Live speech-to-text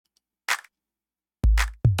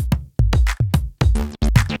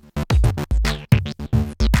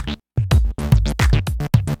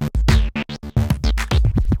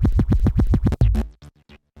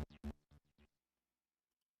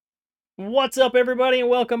What's up, everybody, and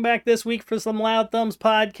welcome back this week for some Loud Thumbs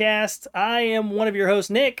podcast. I am one of your hosts,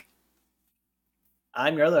 Nick.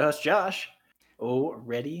 I'm your other host, Josh. Oh,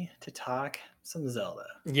 ready to talk some Zelda.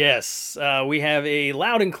 Yes, we have a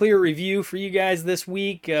loud and clear review for you guys this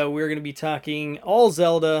week. We're going to be talking all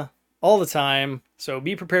Zelda all the time, so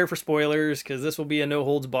be prepared for spoilers because this will be a no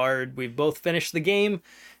holds barred. We've both finished the game,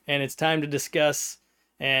 and it's time to discuss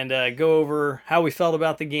and go over how we felt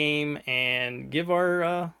about the game and give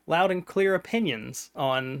our loud and clear opinions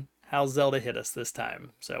on how Zelda hit us this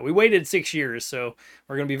time. So we waited 6 years, so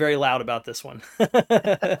we're going to be very loud about this one.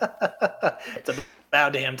 It's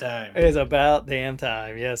about damn time. It's about damn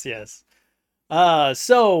time. Yes, yes.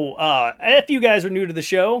 If you guys are new to the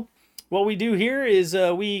show, what we do here is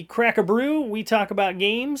we crack a brew, we talk about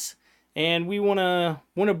games, and we wanna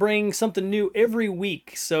bring something new every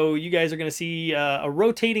week. So you guys are gonna see a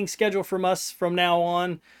rotating schedule from us from now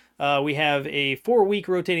on. We have a 4-week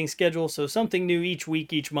rotating schedule, so something new each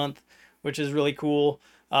week, each month, which is really cool.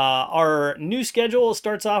 Our new schedule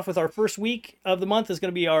starts off with our first week of the month is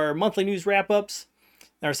going to be our monthly news wrap-ups.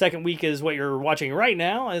 Our second week is what you're watching right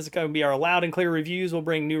now. It's going to be our loud and clear reviews. We'll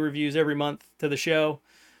bring new reviews every month to the show.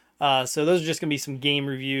 So those are just going to be some game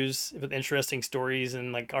reviews with interesting stories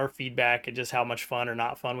and like our feedback and just how much fun or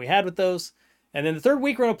not fun we had with those. And then the third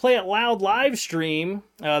week, we're going to play it loud live stream.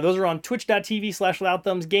 Those are on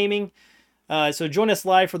twitch.tv/loudthumbsgaming. So join us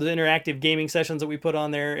live for the interactive gaming sessions that we put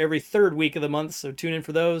on there every third week of the month. So tune in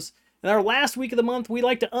for those. And our last week of the month, we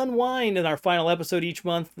like to unwind in our final episode each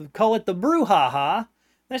month. We call it the Brouhaha.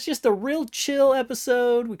 That's just a real chill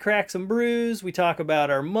episode. We crack some brews. We talk about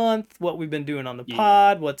our month, what we've been doing on the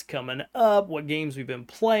pod, what's coming up, what games we've been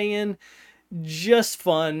playing. Just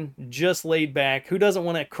fun, just laid back. Who doesn't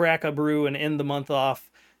want to crack a brew and end the month off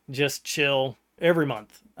just chill every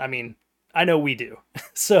month? I mean, I know we do.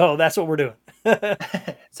 So that's what we're doing.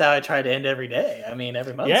 That's how I try to end every day. I mean,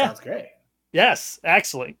 every month sounds great. Yes,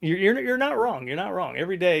 excellent. You're not wrong. You're not wrong.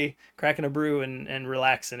 Every day cracking a brew and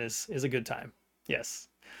relaxing is a good time. Yes.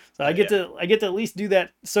 So I get to at least do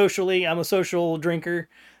that socially. I'm a social drinker.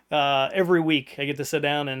 Every week I get to sit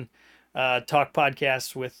down and talk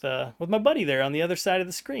podcasts with my buddy there on the other side of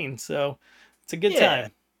the screen. So it's a good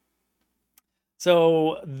time.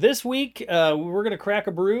 So this week we're gonna crack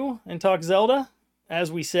a brew and talk Zelda,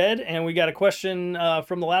 as we said, and we got a question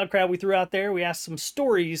from the loud crowd we threw out there. We asked some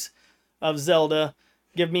stories of Zelda.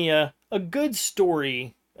 Give me a good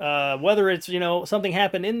story. Whether it's, something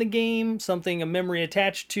happened in the game, a memory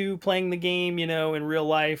attached to playing the game, in real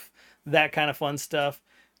life, that kind of fun stuff.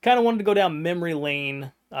 Kind of wanted to go down memory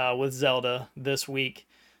lane with Zelda this week.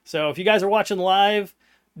 So if you guys are watching live,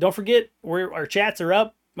 don't forget our chats are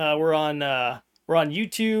up. We're on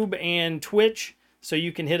YouTube and Twitch, so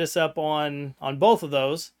you can hit us up on both of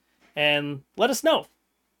those and let us know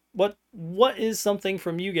what is something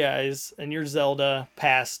from you guys and your Zelda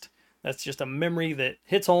past that's just a memory that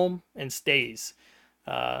hits home and stays.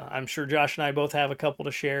 I'm sure Josh and I both have a couple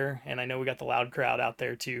to share, and I know we got the loud crowd out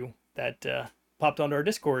there too that popped onto our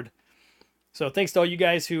Discord. So thanks to all you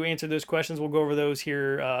guys who answered those questions. We'll go over those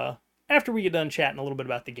here after we get done chatting a little bit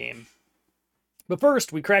about the game. But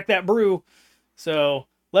first, we crack that brew. So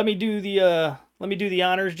let me do the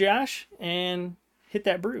honors, Josh, and hit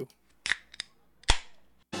that brew.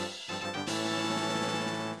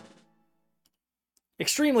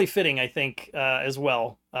 Extremely fitting, I think, as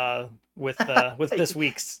well, with this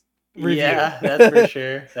week's review. Yeah, that's for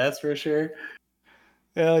sure. That's for sure.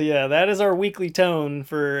 Hell yeah, that is our weekly tone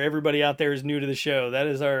for everybody out there who's new to the show. That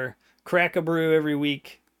is our crack a brew every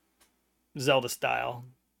week, Zelda style.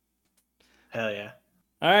 Hell yeah.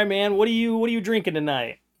 All right, man. What are you drinking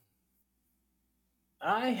tonight?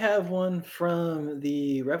 I have one from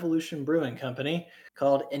the Revolution Brewing Company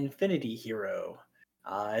called Infinity Hero.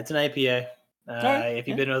 It's an IPA. If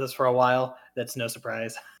you've been with us for a while, that's no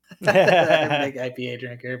surprise. I'm a big IPA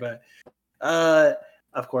drinker, but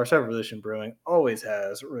of course, Revolution Brewing always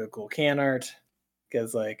has really cool can art.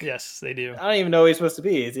 Because yes, they do. I don't even know who he's supposed to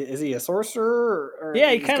be. Is he a sorcerer? Or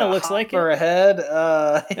yeah, he kind of looks like it. Or a head.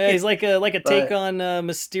 Yeah, he's like a take on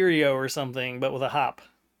Mysterio or something, but with a hop.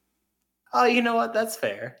 Oh, you know what? That's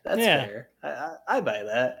fair. That's fair. I buy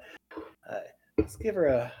that. Let's give her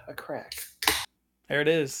a crack. There it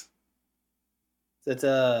is. It's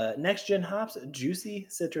a next gen hops juicy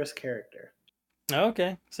citrus character. Oh,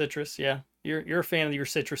 okay, citrus. Yeah, you're a fan of your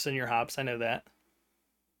citrus and your hops. I know that.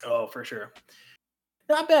 Oh, for sure.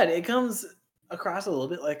 Not bad. It comes across a little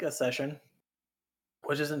bit like a session,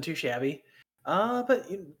 which isn't too shabby. But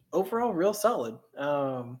overall, real solid.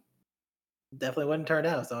 Definitely wouldn't turn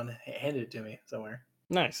down. Someone handed it to me somewhere.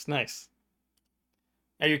 Nice.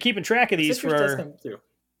 Now you're keeping track of these citrus for does come through.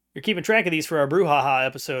 you're keeping track of these for our brouhaha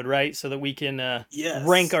episode, right? So that we can rank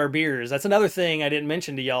Yes. our beers. That's another thing I didn't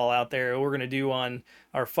mention to y'all out there. We're gonna do on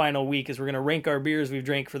our final week is we're gonna rank our beers we've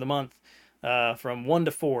drank for the month, from 1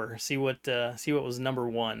 to 4. See what was number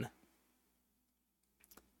one.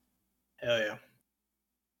 Hell yeah.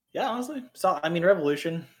 Yeah, honestly. So I mean,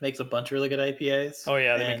 Revolution makes a bunch of really good IPAs, Oh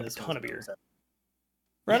yeah, they make and a this ton one's of no beer. exception.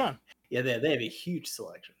 Right on. Yeah, they have a huge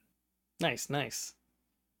selection. Nice, nice.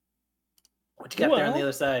 What you got there on the Well,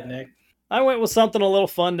 other side, Nick? I went with something a little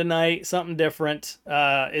fun tonight, something different.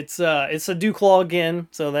 It's a Duclaw again,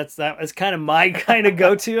 so that's kind of my kind of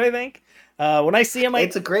go to. I think when I see him,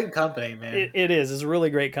 It's a great company, man. it is. It's a really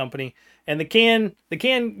great company, and the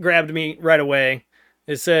can grabbed me right away.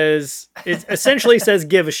 It essentially says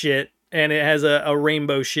 "give a shit," and it has a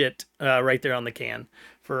rainbow shit right there on the can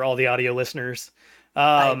for all the audio listeners.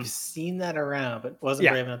 I've Um, seen that around, but wasn't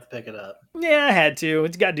yeah, brave enough to pick it up. yeah, I had to.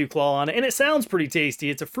 It's got Duclaw on it, and it sounds pretty tasty.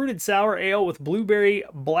 It's a fruited sour ale with blueberry,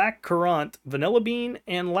 black currant, vanilla bean,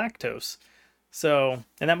 and lactose. So,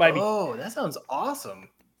 and that might be. Oh, that sounds awesome.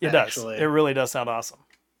 It does. It Actually, really does sound awesome.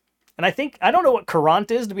 And I don't know what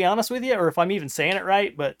currant is, to be honest with you, or if I'm even saying it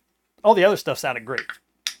right, but all the other stuff sounded great.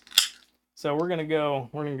 So we're gonna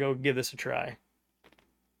go give this a try.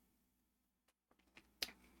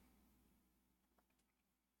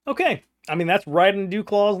 Okay. I mean, that's right in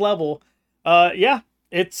Duclaw's level. Yeah,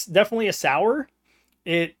 it's definitely a sour.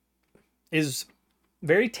 It is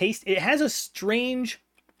very tasty. It has a strange,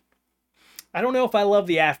 I don't know if I love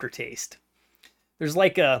the aftertaste. There's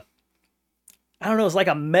like a, I don't know, it's like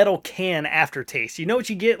a metal can aftertaste. You know what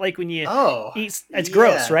you get like when you oh eat, it's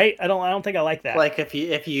gross, yeah, right? I don't think I like that. like if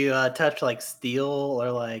you touch like steel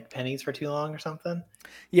or like pennies for too long or something.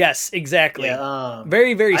 Yes, Yeah, exactly.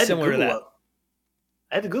 Very, very I had to similar to Google that. what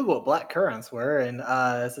I had to Google what black currants were, and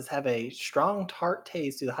it says have a strong tart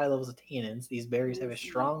taste due to high levels of tannins. These berries have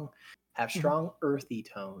strong earthy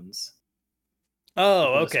tones. Oh,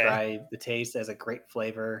 People okay. describe the taste as a great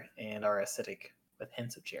flavor and are acidic with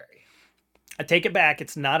hints of cherry. I take it back.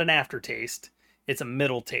 It's not an aftertaste. It's a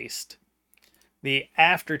middle taste. The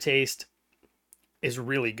aftertaste is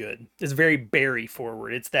really good. It's very berry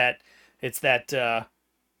forward. It's the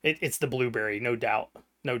blueberry, no doubt.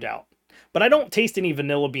 No doubt. But I don't taste any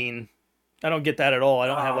vanilla bean. I don't get that at all. I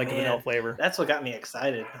don't have Oh like a vanilla man, flavor. that's what got me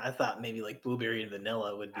excited. I thought maybe like blueberry and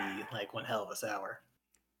vanilla would be like one hell of a sour.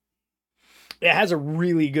 It has a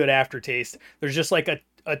really good aftertaste. There's just like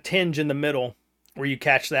a tinge in the middle where you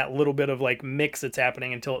catch that little bit of like mix that's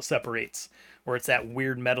happening until it separates, where it's that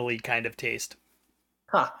weird metally kind of taste.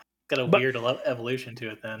 Huh. Got a But weird evolution to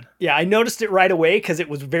it then. yeah, I noticed it right away because it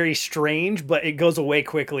was very strange, but it goes away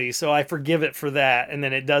quickly, so I forgive it for that. And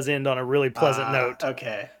then it does end on a really pleasant Ah, note.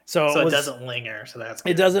 okay. So So it doesn't linger, so that's it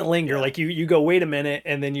good. doesn't linger. Yeah. Like you go, wait a minute,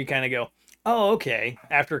 and then you kind of go, oh, okay.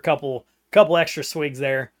 After a couple extra swigs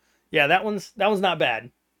there, yeah, that one's not bad,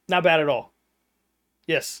 not bad at all.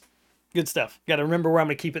 Yes, good stuff. Got to remember where I'm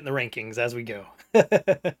gonna keep it in the rankings as we go.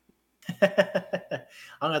 I'm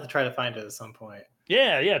gonna have to try to find it at some point.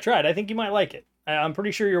 Yeah, yeah, try it. I think you might like it. I'm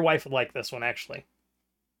pretty sure your wife would like this one. Actually,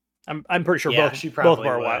 I'm pretty sure Yeah, both she both of probably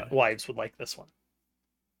our would. wives would like this one.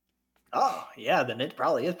 Oh, yeah, then it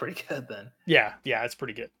probably is pretty good then. Yeah, yeah, it's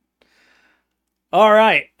pretty good. All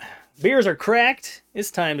right, beers are cracked.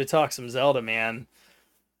 It's time to talk some Zelda, man.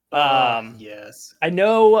 Um, Yes. I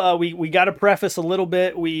know we got to preface a little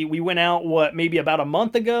bit. We went out maybe about a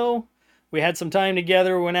month ago. We had some time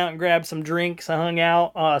together. We went out and grabbed some drinks. I hung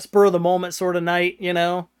out, spur of the moment sort of night, you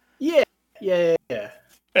know. Yeah, yeah.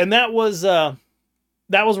 And that was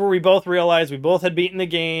where we both realized we both had beaten the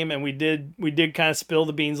game, and we did kind of spill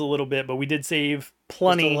the beans a little bit, but we did save Just a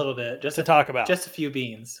plenty little bit. to talk about. Just a few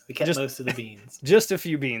beans. We kept Just most of the beans. just a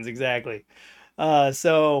few beans exactly.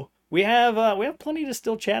 So we have plenty to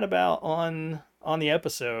still chat about on the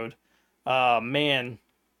episode. Man,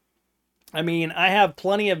 I mean, I have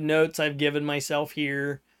plenty of notes I've given myself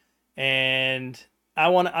here, and I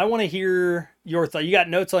want to hear your thought. You got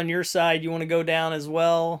notes on your side? You want to go down as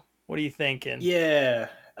well? What are you thinking? Yeah.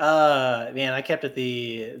 Man, I kept it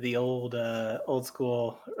the old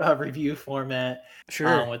school review format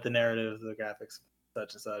Sure. with the narrative, the graphics,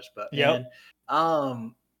 such and such. But Yep.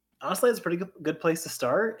 man, honestly, it's a pretty good place to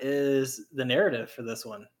start. Is the narrative for this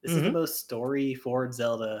one? This is the Mm-hmm. most story forward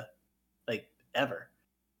Zelda like ever.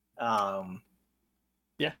 Um,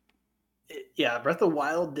 Yeah. yeah, Breath of the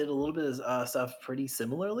Wild did a little bit of stuff pretty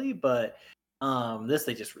similarly, but this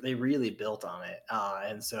they really built on it,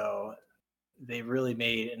 and so they really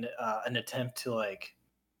made an attempt to like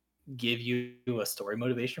give you a story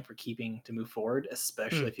motivation for keeping to move forward,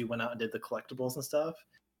 especially Mm. if you went out and did the collectibles and stuff.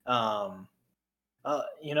 Um,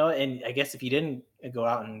 And I guess if you didn't go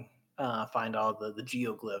out and find all the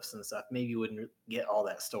geoglyphs and stuff, maybe you wouldn't get all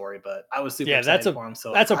that story. But I was super Yeah, excited for him,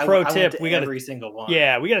 so that's a pro I went tip. to every single one.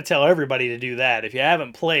 We got to tell everybody to do that. If you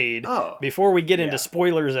haven't played, Oh, before we get into yeah,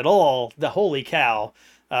 spoilers at all, the holy cow,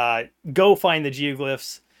 go find the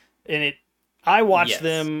geoglyphs. And I watched yes,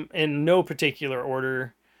 them in no particular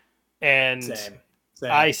order, and same,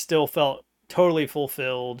 same. I still felt totally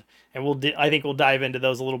fulfilled. And I think we'll dive into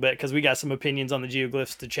those a little bit because we got some opinions on the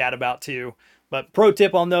geoglyphs to chat about too. But pro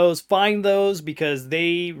tip on those, find those because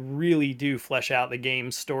they really do flesh out the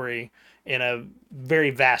game's story in a very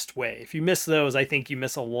vast way. If you miss those, I think you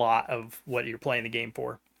miss a lot of what you're playing the game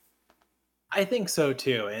for. I think so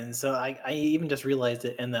too. And so I even just realized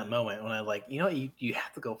it in that moment when I like, you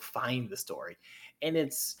have to go find the story. And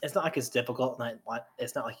it's not like it's difficult.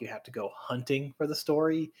 It's not like you have to go hunting for the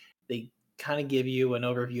story. They kind of give you an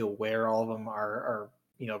overview of where all of them are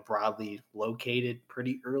broadly located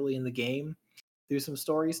pretty early in the game through some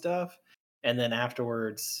story stuff. And then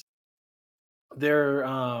afterwards, they're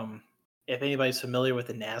if anybody's familiar with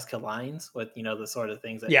the Nazca lines, with the sort of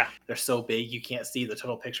things that Yeah. they're so big you can't see the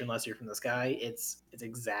total picture unless you're from the sky. It's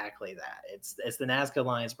exactly that. It's the Nazca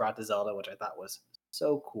lines brought to Zelda, which I thought was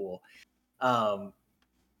so cool. Um,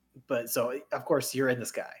 but so of course you're in the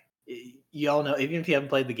sky. You all know, even if you haven't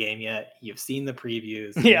played the game yet, you've seen the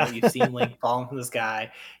previews. Yeah. You've seen Link falling from the sky.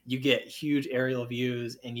 You get huge aerial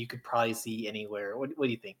views, and you could probably see anywhere. What do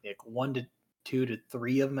you think, Nick? 1 to 2 to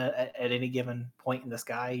 3 of them at any given point in the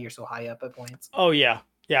sky. You're so high up at points. Oh yeah.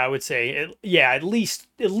 Yeah, I would say yeah, at least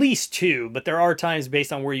two, but there are times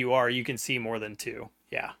based on where you are you can see more than two.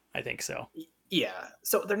 Yeah, I think so. Yeah,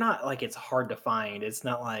 so they're not like it's hard to find. It's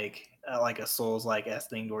not like a Souls like S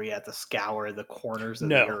thing where you have to scour the corners of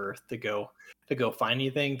the No. earth to go find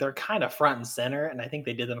anything. They're kind of front and center, and I think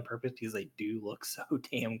they did that on purpose because they do look so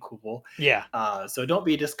damn cool. Yeah. So don't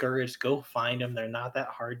be discouraged. Go find them. They're not that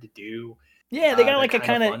hard to do. Yeah, they got They're like a kind of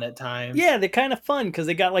kind of fun at times. yeah, they're kind of fun because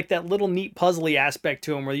they got like that little neat puzzly aspect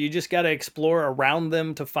to them where you just got to explore around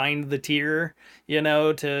them to find the tier,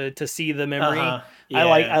 to see the Uh memory. huh.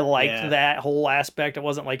 I Yeah. liked Yeah. that whole aspect. It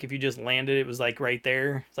wasn't like if you just landed, it was like right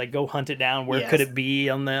there. It's like go hunt it down. Where could Yes. it be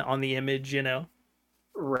on the image?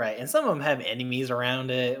 Right, and some of them have enemies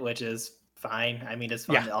around it, which is fine. I mean, it's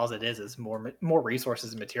Yeah. fun. All it is more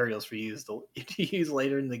resources and materials for you to use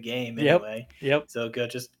later in the game, Yep. anyway. Yep. So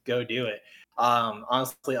just go do it.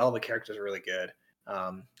 Honestly, all the characters are really good.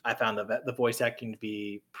 I found the voice acting to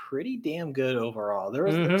be pretty damn good overall. There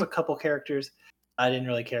was Mm-hmm. a couple characters I didn't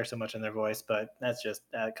really care so much in their voice, but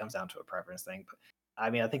that comes down to a preference thing. But I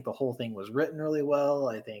mean, I think the whole thing was written really well.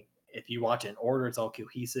 I think if you watch it in order, it's all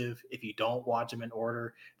cohesive. If you don't watch them in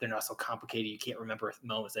order, they're not so complicated. You can't remember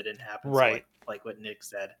moments that didn't happen. So Right. like what Nick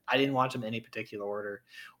said, I didn't watch them in any particular order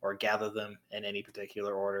or gather them in any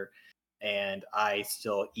particular order. And I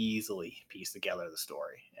still easily piece together the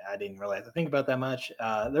story. I didn't really have to think about that much.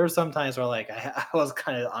 There were some times where like I was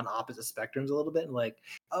kind of on opposite spectrums a little bit, and like,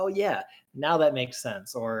 oh yeah, now that makes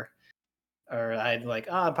sense. Or I'd like,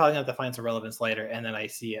 oh, I'm probably gonna have to find some relevance later, and then I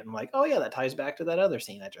see it, and I'm like, oh yeah, that ties back to that other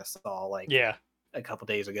scene I just saw like Yeah. a couple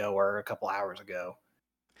days ago or a couple hours ago.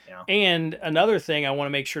 You know? And another thing I want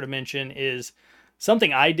to make sure to mention is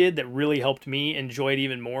something I did that really helped me enjoy it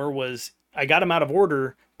even more was I got them out of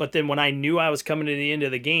order, but then when I knew I was coming to the end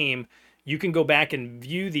of the game, you can go back and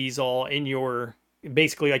view these all in your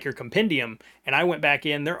basically like your compendium. And I went back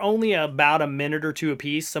in. They're only about a minute or two a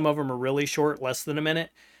piece. Some of them are really short, less than a minute.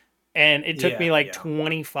 And it took Yeah, me like yeah,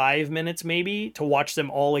 25 minutes maybe to watch them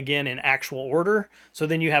all again in actual order. So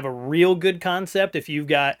then you have a real good concept. If you've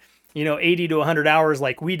got, 80 to 100 hours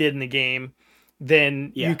like we did in the game,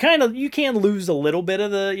 then yeah. you can lose a little bit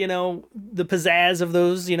of the pizzazz of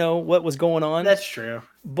those, what was going on, That's true.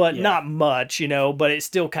 but Yeah. not much, but it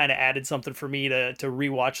still kind of added something for me to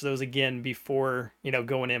rewatch those again before,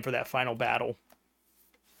 going in for that final battle.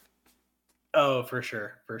 Oh, for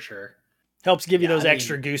sure, for sure. Helps give you Yeah, those I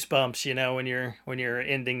extra mean, goosebumps, when you're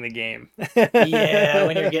ending the game. yeah,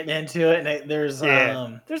 when you're getting into it, and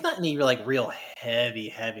Yeah. there's not any like real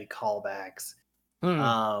heavy callbacks.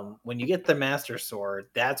 Hmm. When you get the Master Sword,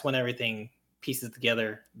 that's when everything pieces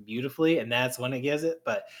together beautifully, and that's when it gives it.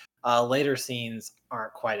 But later scenes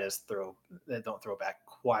aren't quite as they don't throw back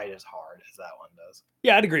quite as hard as that one does.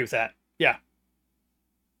 Yeah, I'd agree with that. Yeah.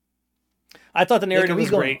 I thought the Nick, are narrative we was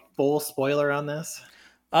going great. full spoiler on this?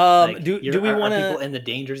 Um, Like, do do we want are people to? in the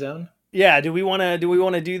danger zone? Yeah, do we want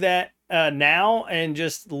to do that now and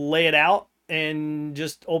just lay it out and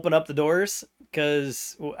just open up the doors?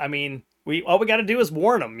 Because I mean, we all we got to do is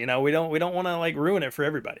warn them. We don't want to like ruin it for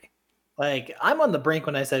everybody. Like, I'm on the brink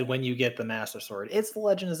when I said when you get the Master Sword. It's The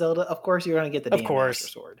Legend of Zelda. Of course, you're gonna get the Of damn Master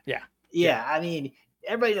course. Sword. Yeah. Yeah. Yeah, I mean,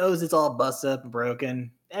 everybody knows it's all busted up and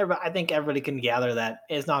broken. I think everybody can gather that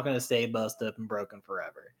it's not gonna stay busted up and broken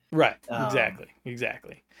forever. Right. Um, Exactly.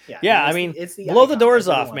 Exactly. yeah, I Yeah. mean, I mean, it's the blow the icon. doors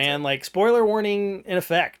Everybody off, wants it. man. Like spoiler warning in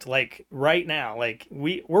effect. Like right now. Like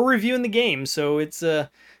we're reviewing the game, so it's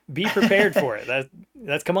be prepared for it.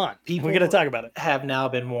 That's come on. We got to People talk about it. have now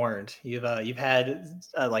been warned. You've had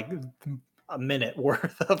like a minute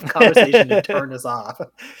worth of conversation to turn us off.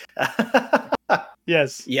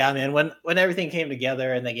 Yes. Yeah, man. When everything came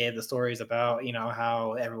together and they gave the stories about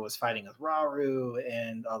how everyone was fighting with Rauru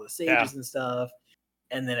and all the Yeah. sages and stuff,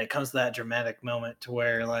 and then it comes to that dramatic moment to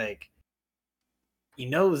where like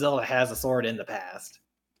Zelda has a sword in the past,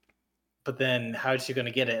 but then how is she going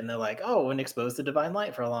to get it? And they're like, oh, when exposed to divine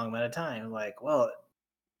light for a long amount of time. Like, well,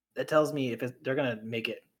 that tells me if they're going to make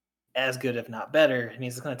it as good, if not better, it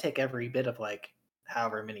means it's going to take every bit of like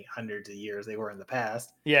however many hundreds of years they were in the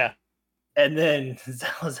past. Yeah. And then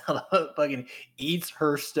Zelda fucking eats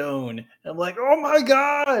her stone. And I'm like, oh my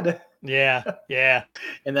god! Yeah. Yeah.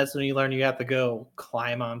 And that's when you learn you have to go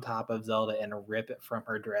climb on top of Zelda and rip it from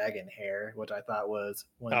her dragon hair, which I thought was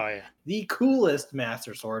Oh yeah. the coolest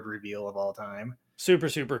Master Sword reveal of all time. Super,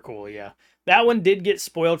 super cool. Yeah. That one did get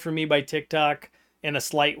spoiled for me by TikTok in a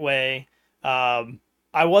slight way. Um,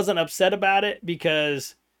 I wasn't upset about it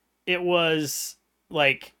because it was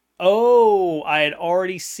like, oh, I had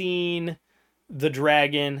already seen the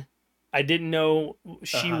dragon. I didn't know Uh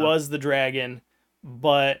she huh. was the dragon,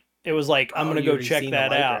 but it was like, I'm Oh, going to you go already check seen the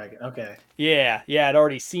that Light out. Dragon. Okay. Yeah. Yeah. I'd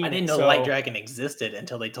already I seen didn't it. know the Light So Dragon existed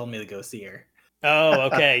until they told me to go see her. oh,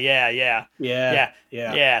 okay. Yeah, yeah. Yeah, Yeah.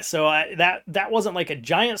 yeah. Yeah. So that wasn't like a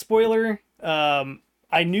giant spoiler.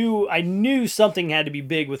 I knew something had to be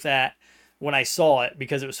big with that when I saw it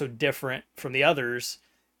because it was so different from the others.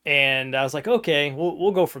 And I was like, okay,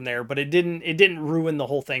 we'll go from there. But it didn't ruin the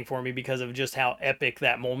whole thing for me because of just how epic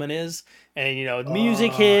that moment is. And the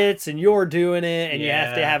music Oh, hits and you're doing it and you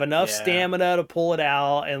have to yeah, have enough yeah. stamina to pull it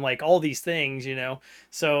out and like all these things.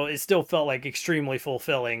 So it still felt like extremely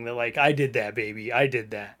fulfilling that like I did that, baby. I did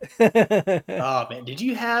that. Oh man, did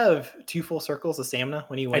you have two full circles of stamina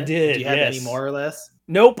when you I went? Did did, you have any yes. more or less?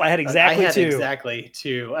 Nope, I had I exactly had two. exactly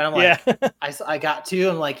two, and I'm Yeah. like, I got two.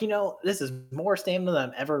 I'm like, this is more stamina than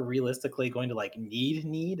I'm ever realistically going to like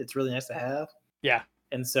need. It's really nice to have, Yeah.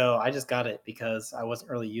 and so I just got it because I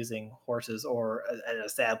wasn't really using horses or a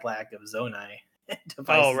sad lack of Zonai Oh,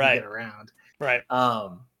 devices to get right. around. Right.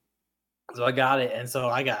 Um, so I got it, and so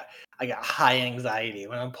I got high anxiety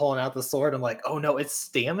when I'm pulling out the sword. I'm like, oh no, it's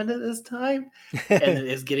stamina this time, and then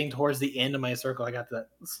it's getting towards the end of my circle. I got that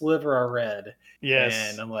sliver of red, and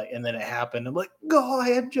Yes. I'm like, and then it happened. I'm like, oh, I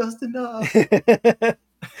had just enough.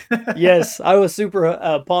 Yes, I was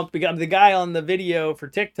super pumped because the guy on the video for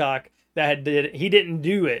TikTok that had did it, he didn't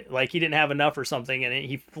do it. Like he didn't have enough or something and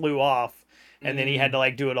he flew off and then he had to Mm.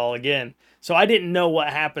 like do it all again. So I didn't know what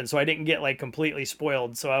happened, so I didn't get like completely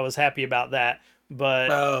spoiled. So I was happy about that. But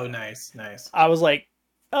Oh, nice, nice. I was like,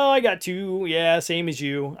 oh, I got two. Yeah, same as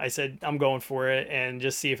you. I said, I'm going for it and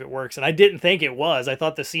just see if it works. And I didn't think it was. I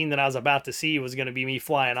thought the scene that I was about to see was going to be me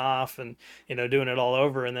flying off and, doing it all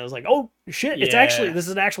over. And then I was like, oh, shit, Yeah, this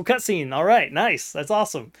is an actual cutscene. All right, nice. That's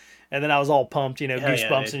awesome. And then I was all pumped, hell yeah,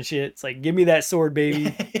 goosebumps dude. and shit. It's like, give me that sword,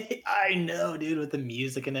 baby. I know, dude, with the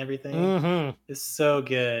music and everything. Mm It's so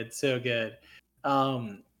good, so good.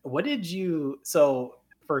 What did you so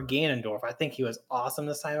for Ganondorf? I think he was awesome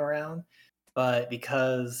this time around, but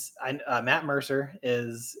because Matt Mercer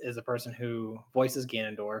is a person who voices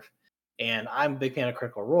Ganondorf, and I'm a big fan of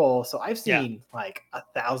Critical Role, so I've Yeah. seen like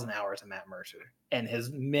 1,000 hours of Matt Mercer and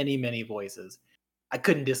his many many voices. I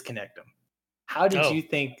couldn't disconnect them. How did Oh, you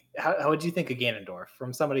think? How would you think of Ganondorf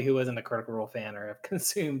from somebody who isn't a Critical Role fan or have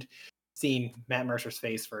consumed seen Matt Mercer's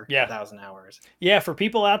face for a yeah. 1,000 hours? Yeah, for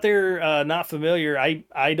people out there not familiar,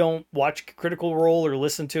 I don't watch Critical Role or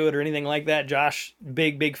listen to it or anything like that. Josh,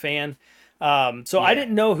 big fan. So I Yeah.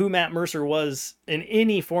 didn't know who Matt Mercer was in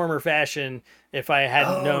any form or fashion if I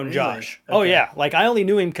hadn't Oh, known really? Josh. Oh Okay. yeah, like I only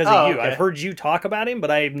knew him because of Oh, you. I've okay. heard you talk about him,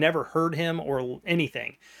 but I've never heard him or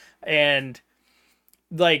anything. And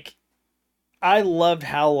like I loved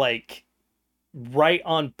how like right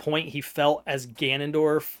on point he felt as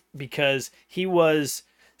Ganondorf because he was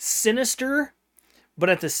sinister but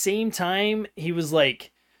at the same time he was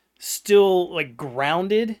like still like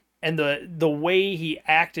grounded and the way he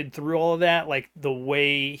acted through all of that like the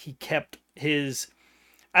way he kept his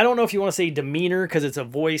I don't know if you want to say demeanor because it's a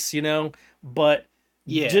voice but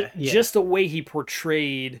Yeah, yeah. just the way he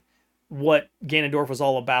portrayed what Ganondorf was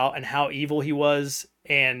all about and how evil he was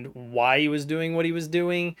and why he was doing what he was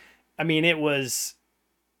doing I mean, it was.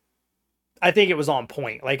 I think it was on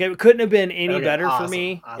point. Like it couldn't have been any Okay, better for awesome,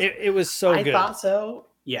 me. awesome. It was so I good. thought so.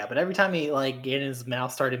 Yeah, but every time he like Ganon's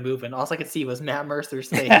mouth started moving, all I could see was Matt Mercer's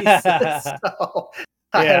face. So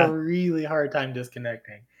I had a Yeah, really hard time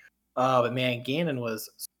disconnecting. But man, Ganon was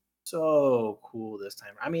so cool this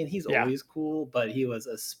time. I mean, he's yeah, always cool, but he was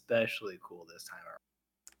especially cool this time around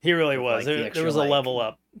he really with was. like the There extra was a like level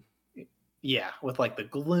up. yeah, with like the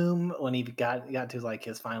gloom when he got to like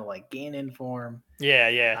his final like Ganon form. Yeah,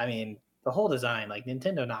 yeah. I mean, the whole design, like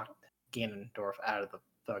Nintendo knocked Ganondorf out of the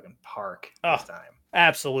fucking park this Oh, time.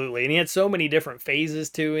 absolutely. And he had so many different phases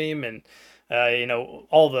to him, and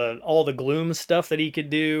all the gloom stuff that he could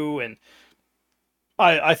do, and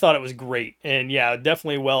I thought it was great. And yeah,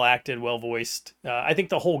 definitely well acted, well voiced. I think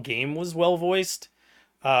the whole game was well voiced.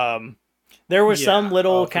 Um, there was Yeah. some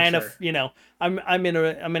little Oh, for kind sure. of, I'm in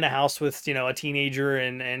a house with, a teenager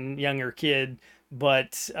and younger kid,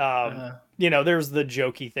 but Uh, there's the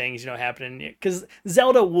jokey things, happening because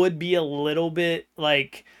Zelda would be a little bit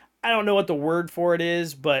like, I don't know what the word for it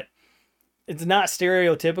is, but it's not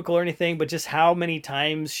stereotypical or anything, but just how many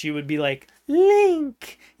times she would be like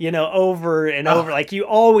Link, over and over, oh, like you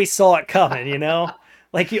always saw it coming,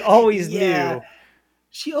 like you always yeah. knew.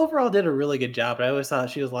 She overall did a really good job, but I always thought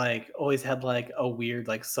she was like always had like a weird,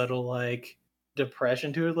 like subtle, like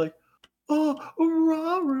depression to it, like oh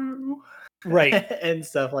Raru Right. and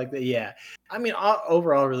stuff like that. Yeah, I mean,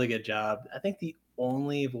 overall, really good job. I think the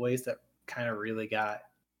only voice that kind of really got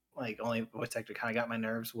like only voice actor kind of got my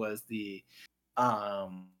nerves was the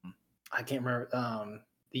um I can't remember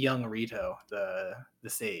the young Rito, the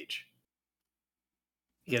sage.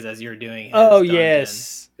 Because as you're doing Oh his dungeon,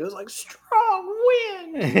 yes. it was like strong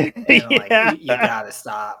wind, and like Yeah. you gotta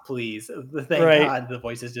stop, please. Thank Right. God the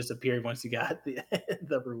voices disappeared once you got the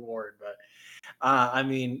the reward. But I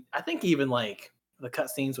mean, I think even like the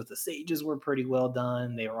cutscenes with the sages were pretty well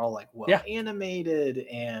done. They were all like well Yeah. animated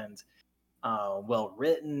and well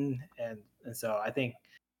written, and so I think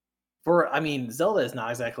for I mean, Zelda is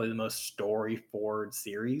not exactly the most story forward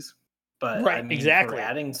series, but I Right. mean, for Exactly.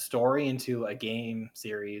 adding story into a game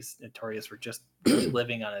series notorious for just really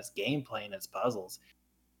living on its gameplay and its puzzles,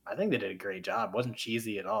 I think they did a great job. It wasn't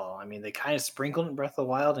cheesy at all. I mean, they kind of sprinkled in Breath of the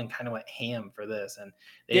Wild and kind of went ham for this, and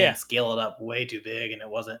they Yeah. didn't scale it up way too big, and it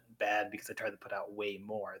wasn't bad because they tried to put out way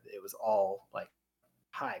more. It was all like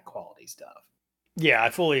high quality stuff. Yeah. I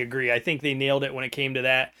fully agree. I think they nailed it when it came to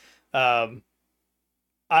that. Um,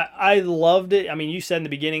 I loved it. I mean, you said in the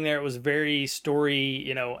beginning there it was very story,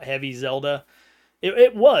 heavy Zelda.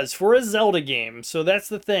 It was for a Zelda game. So that's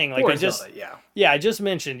the thing. Like For Zelda, yeah. yeah, I just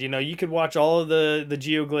mentioned, you could watch all of the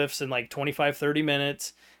geoglyphs in like 25, 30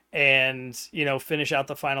 minutes and, finish out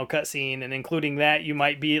the final cutscene. And including that, you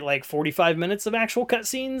might be at like 45 minutes of actual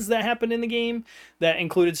cutscenes that happened in the game that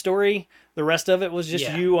included story. The rest of it was just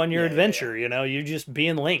Yeah, you on your yeah. adventure, you just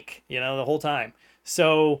being Link, the whole time.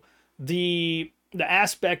 So the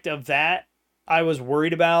aspect of that I was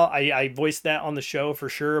worried about. I voiced that on the show for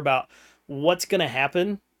sure about what's gonna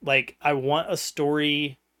happen. Like I want a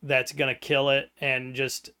story that's gonna kill it and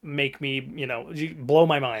just make me, blow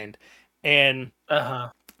my mind. And Uh huh.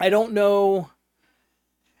 I don't know,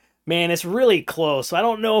 man, it's really close. I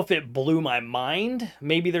don't know if it blew my mind.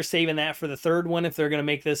 Maybe they're saving that for the third one if they're gonna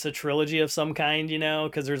make this a trilogy of some kind,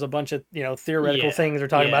 because there's a bunch of, theoretical Yeah, things they're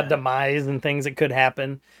talking about yeah. demise and things that could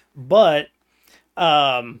happen. But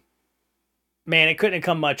um man, it couldn't have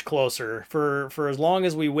come much closer. For as long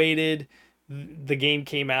as we waited, the game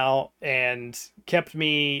came out and kept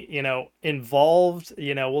me, involved.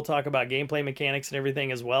 We'll talk about gameplay mechanics and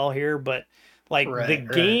everything as well here, but like the Right,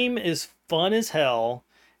 right. game is fun as hell,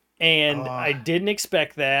 and Oh, I didn't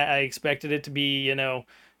expect that. I expected it to be,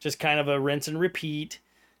 just kind of a rinse and repeat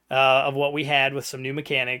of what we had with some new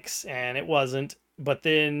mechanics, and it wasn't. But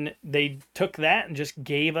then they took that and just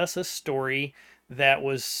gave us a story that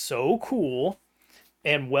was so cool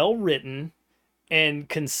and well written and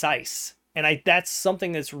concise. And that's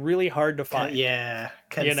something that's really hard to find, yeah.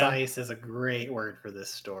 you know? Concise is a great word for this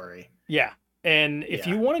story. Yeah. And if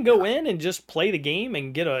Yeah, you want to go yeah, in and just play the game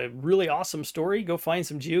and get a really awesome story, go find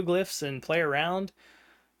some geoglyphs and play around.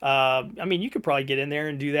 I mean, you could probably get in there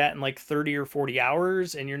and do that in like 30 or 40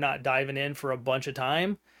 hours and you're not diving in for a bunch of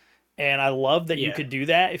time. And I love that you yeah, could do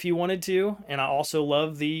that if you wanted to. And I also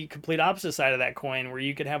love the complete opposite side of that coin where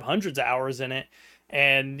you could have hundreds of hours in it.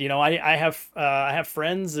 And, I have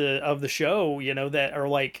friends of the show, that are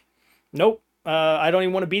like, nope, I don't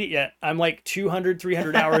even want to beat it yet. I'm like 200,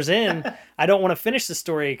 300 hours in. I don't want to finish the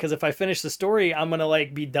story because if I finish the story, I'm going to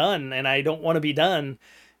like be done and I don't want to be done.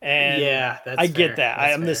 And yeah. I That's get fair. that. I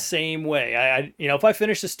That's am the fair. same way. If I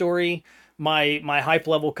finish the story, my hype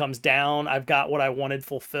level comes down. I've got what I wanted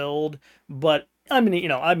fulfilled, but I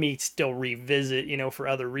mean, I may still revisit, for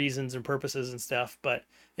other reasons and purposes and stuff, but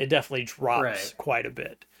it definitely Right. drops quite a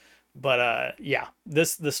bit. But yeah, the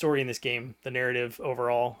story in this game, the narrative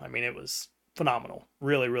overall, I mean, it was phenomenal.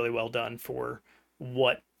 Really, really well done for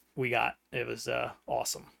what we got. It was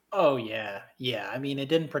awesome. Oh yeah, yeah. I mean, it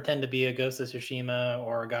didn't pretend to be a Ghost of Tsushima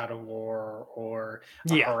or a God of War or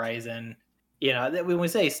a Yeah. Horizon. When we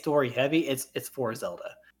say story heavy, it's for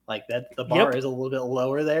Zelda. Like that, the bar Yep. is a little bit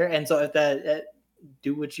lower there, and so if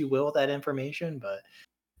do what you will with that information, but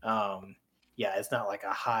yeah, it's not like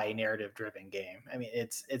a high narrative driven game. I mean,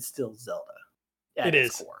 it's still Zelda It at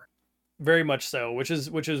its is core. very much so, which is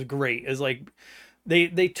great. Is like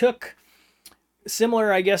they took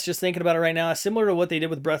similar, I guess, just thinking about it right now, similar to what they did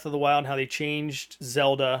with Breath of the Wild, and how they changed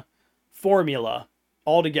Zelda formula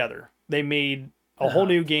altogether. They made a Uh whole huh.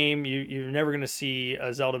 new game. You're never gonna see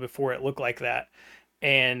a Zelda before it look like that.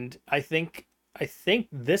 And I think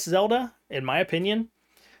this Zelda, in my opinion,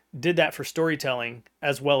 did that for storytelling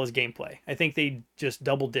as well as gameplay. I think they just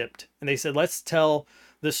double dipped and they said, let's tell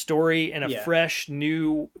the story in a Yeah. fresh,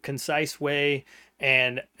 new, concise way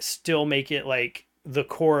and still make it like the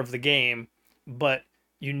core of the game, but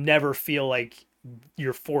you never feel like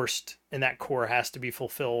you're forced and that core has to be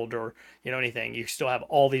fulfilled or anything. You still have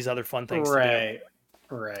all these other fun things to do. Right.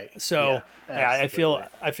 Right. Yeah. So yeah, I feel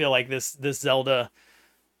Absolutely. I feel like this Zelda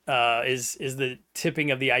is the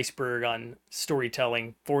tipping of the iceberg on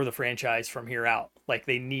storytelling for the franchise from here out. Like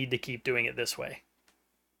they need to keep doing it this way.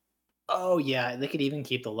 Oh yeah, they could even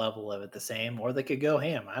keep the level of it the same, or they could go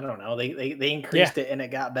ham. I don't know. They Yeah, increased it and it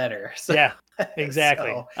got better. So yeah,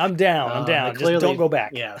 exactly. so I'm down. I'm they down. Just don't clearly go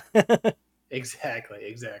back. yeah, exactly,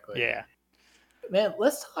 exactly. Yeah. Man,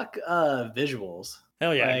 let's talk visuals.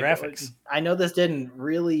 Hell yeah. Like Graphics. I know this didn't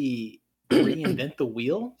really reinvent the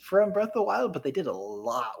wheel from Breath of the Wild, but they did a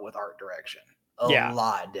lot with art direction. A Yeah.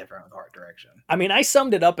 lot different with art direction. I mean, I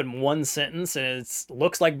summed it up in one sentence, and it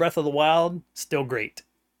looks like Breath of the Wild. Still great.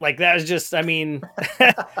 Like that was just. I mean,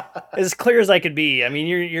 as clear as I could be. I mean,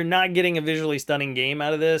 you're not getting a visually stunning game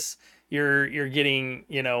out of this. You're getting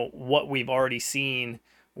what we've already seen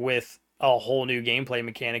with a whole new gameplay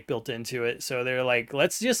mechanic built into it. So they're like,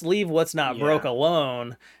 let's just leave what's not broke Yeah.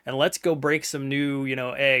 alone, and let's go break some new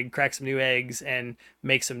crack some new eggs, and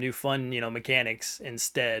make some new fun mechanics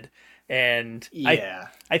instead. And Yeah.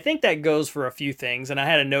 I think that goes for a few things. And I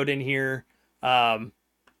had a note in here um,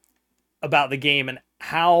 about the game and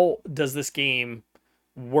how does this game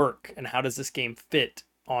work and how does this game fit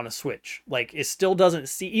on a Switch. Like it still doesn't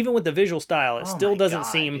see, even with the visual style, it Oh still my doesn't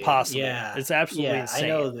god, seem dude. possible. Yeah. It's absolutely Yeah, I insane.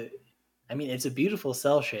 know that. I mean, it's a beautiful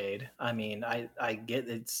cell shade. I mean, I get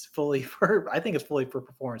it's fully for I think it's fully for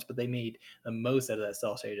performance, but they made the most out of that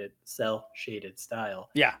cell shaded style.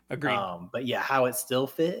 Yeah, agreed. But yeah, how it still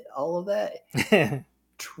fit all of that,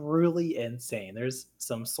 truly insane. There's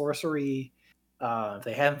some sorcery.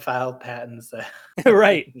 They haven't filed patents that they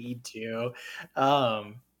Right. need to.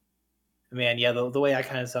 Um, Man, yeah, the way I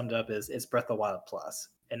kind of summed up is it's Breath of the Wild plus.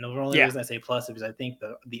 And the only Yeah, reason I say plus is because I think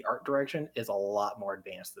the art direction is a lot more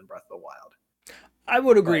advanced than Breath of the Wild. I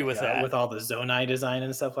would agree Like with that. with all the Zonai design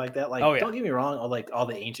and stuff like that. Oh Like, yeah. don't get me wrong, all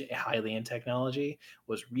the ancient Hylian technology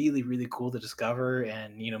was really really cool to discover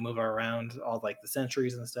and move around all like the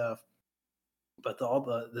centuries and stuff. But all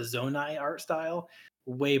the Zonai art style,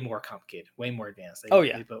 way more complicated, way more advanced. Oh They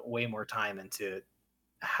yeah. put way more time into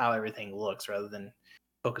how everything looks rather than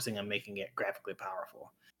focusing on making it graphically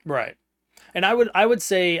powerful. Right. And I would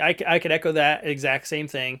say I could echo that exact same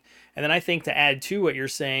thing. And then I think to add to what you're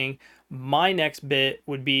saying, my next bit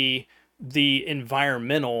would be the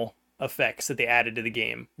environmental effects that they added to the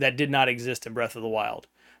game that did not exist in Breath of the Wild.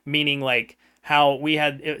 Meaning like how we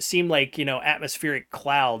had it seemed like, atmospheric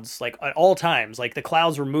clouds like at all times, like the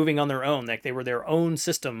clouds were moving on their own, like they were their own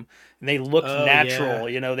system and they looked Oh yeah.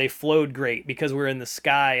 natural, they flowed great because we're in the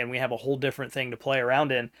sky and we have a whole different thing to play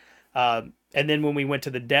around in. And then when we went to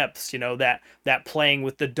the depths, that playing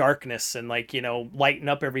with the darkness and like lighten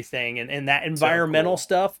up everything and that So environmental cool.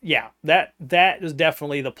 stuff, yeah, that is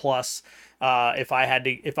definitely the plus. If I had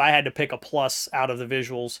to pick a plus out of the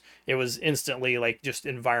visuals, it was instantly like just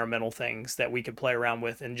environmental things that we could play around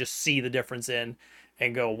with and just see the difference in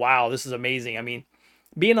and go, wow, this is amazing. I mean,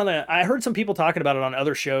 being on I heard some people talking about it on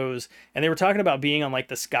other shows, and they were talking about being on like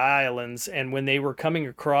the Sky Islands, and when they were coming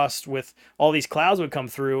across with all these clouds would come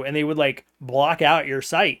through, and they would like block out your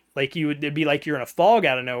sight, like it'd be like you're in a fog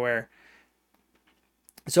out of nowhere.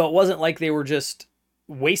 So it wasn't like they were just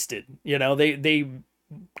wasted, they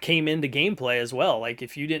came into gameplay as well. Like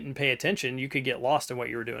if you didn't pay attention, you could get lost in what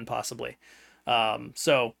you were doing possibly.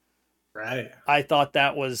 So Right. I thought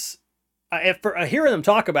that was hearing them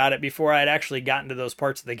talk about it before I had actually gotten to those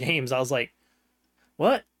parts of the games, I was like,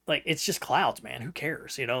 what? Like, it's just clouds, man. Who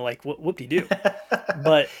cares? You know, like, whoop-de-doo.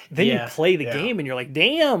 But then you Yeah, play the yeah. game and you're like,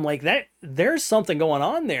 damn, like that, there's something going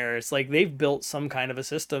on there. It's like they've built some kind of a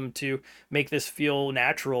system to make this feel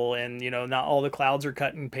natural, and, you know, not all the clouds are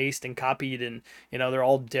cut and paste and copied, and, you know, they're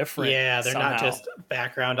all different Yeah, they're not somehow. just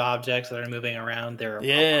background objects that are moving around. They're a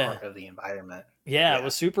Yeah. part of the environment. Yeah, it Yeah.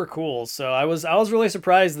 was super cool. So I was really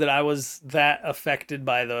surprised that I was that affected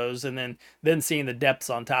by those, and then seeing the depths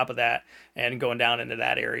on top of that and going down into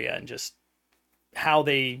that area, and just how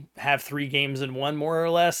they have three games in one more or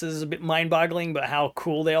less is a bit mind-boggling, but how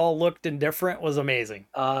cool they all looked and different was amazing.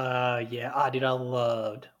 Yeah. Dude, I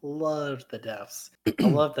loved the depths. I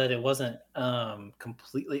loved that it wasn't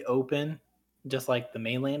completely open, just like the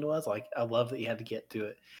mainland was. Like, I love that you had to get to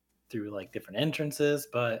it through like different entrances,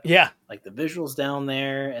 but Yeah. like the visuals down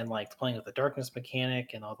there and like playing with the darkness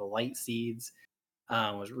mechanic and all the light seeds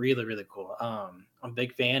was really really cool. I'm a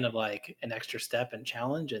big fan of like an extra step and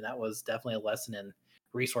challenge, and that was definitely a lesson in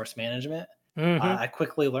resource management. Mm-hmm. I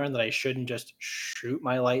quickly learned that I shouldn't just shoot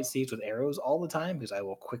my light seeds with arrows all the time because I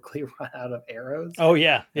will quickly run out of arrows. Oh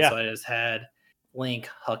yeah, And yeah, so I just had Link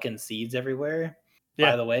hucking seeds everywhere. By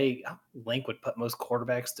yeah. the way, Link would put most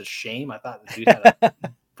quarterbacks to shame. I thought the dude had a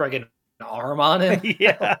friggin' arm on him.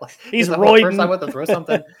 Yeah. He's Because the first time I roiding. went to throw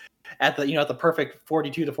something at the at the perfect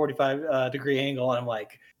 42 to 45 degree angle, and I'm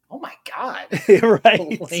like, oh my god,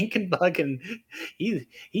 Right. Lincoln fucking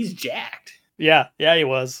he's jacked. Yeah, yeah, he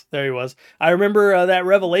was. There he was. I remember that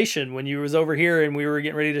revelation when you was over here and we were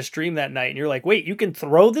getting ready to stream that night, and you're like, "Wait, you can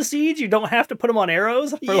throw the seeds? You don't have to put them on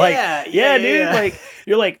arrows?" We're like, Yeah, "Yeah, dude!" yeah, Like,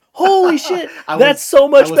 you're like, "Holy shit, I that's was so I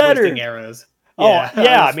much was wasting better!" arrows. Oh Yeah, I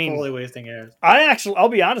yeah, I was mean, fully wasting arrows. I'll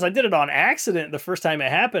be honest, I did it on accident the first time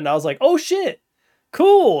it happened. I was like, "Oh shit,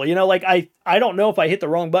 cool!" You know, like I don't know if I hit the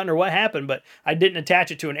wrong button or what happened, but I didn't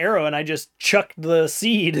attach it to an arrow, and I just chucked the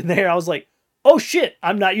seed in there. I was like, "Oh shit,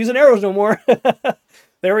 I'm not using arrows no more."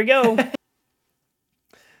 There we go.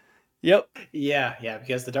 Yep. Yeah, yeah,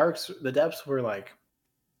 because the depths were like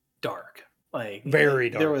dark. Like Very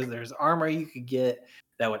dark. there's armor you could get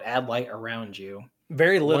that would add light around you.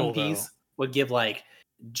 Very One little though. piece would give like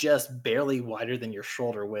just barely wider than your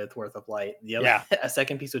shoulder width worth of light. The other Yeah. a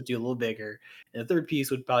second piece would do a little bigger, and the third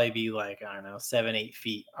piece would probably be like, I don't know, 7-8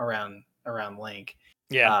 feet around length.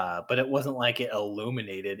 Yeah. But it wasn't like it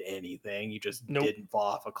illuminated anything. You just Nope. didn't fall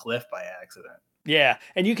off a cliff by accident. Yeah.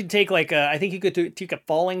 And you could take like I think you could take a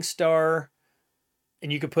falling star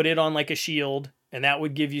and you could put it on like a shield, and that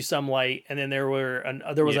would give you some light. And then there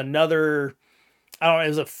was Yeah. another, I don't know, it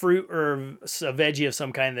was a fruit or a veggie of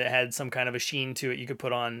some kind that had some kind of a sheen to it. You could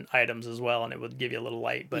put on items as well, and it would give you a little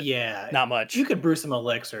light, but Yeah. not You much. could brew some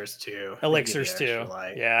elixirs too. They give you Elixirs extra too.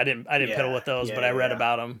 light. Yeah, I didn't piddle Yeah. with those, but Yeah. I read Yeah.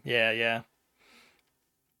 about them. Yeah, yeah.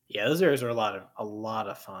 Yeah, those areas are a lot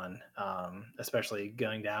of fun, especially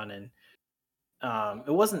going down and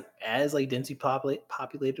it wasn't as like densely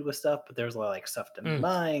populated with stuff, but there was a lot of like stuff to Mm.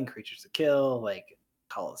 mine, creatures to kill, like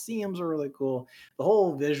coliseums were really cool. The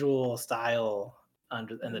whole visual style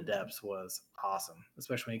under in the depths was awesome,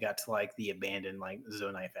 especially when you got to like the abandoned like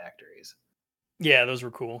Zonite factories. Yeah, those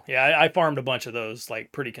were cool. Yeah, I farmed a bunch of those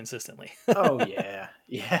like pretty consistently. Oh yeah,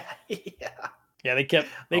 yeah, yeah. Yeah, they kept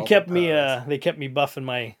All the pearls. they kept me buffing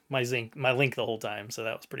my link the whole time, so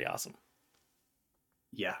that was pretty awesome.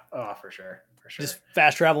 Yeah. Oh, for sure, for sure. Just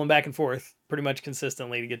fast traveling back and forth pretty much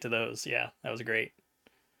consistently to get to those. Yeah, that was great.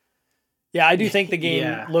 Yeah, I do think the game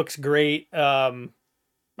Yeah. looks great.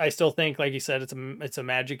 I still think, like you said, it's a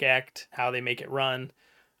magic act how they make it run.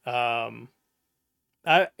 Um,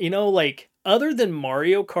 like other than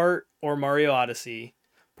Mario Kart or Mario Odyssey,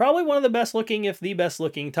 probably one of the best looking, if the best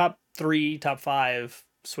looking, top three, top five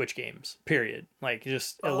Switch games. Period. Like,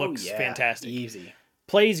 just it Oh looks yeah. fantastic. Easy.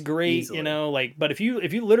 Plays great, Easily. like, but if you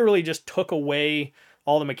literally just took away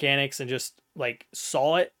all the mechanics and just like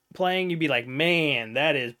saw it playing, you'd be like, man,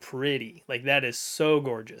 that is pretty. Like, that is so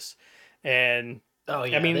gorgeous. And Oh I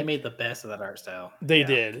yeah, they mean, made the best of that art style. they Yeah.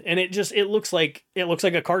 did, and it looks like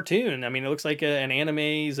a cartoon. I mean, it looks like an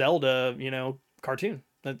anime Zelda, cartoon,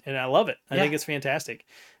 and I love it. I Yeah. think it's fantastic,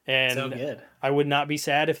 So and good. I would not be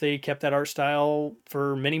sad if they kept that art style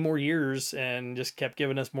for many more years and just kept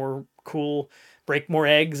giving us more cool, break more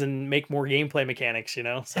eggs and make more gameplay mechanics.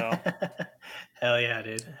 So Hell yeah,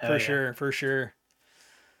 dude. Hell for yeah. sure, for sure.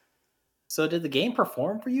 So did the game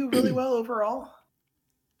perform for you really well overall?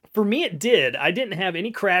 For me, it did. I didn't have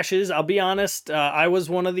any crashes. I'll be honest. I was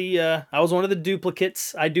one of the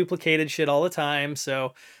duplicates. I duplicated shit all the time.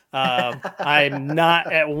 So I'm not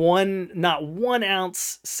 1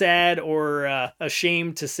 ounce sad or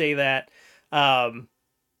ashamed to say that. Um,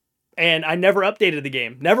 and I never updated the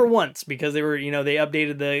game, never once, because they were, they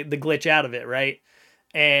updated the glitch out of it, right?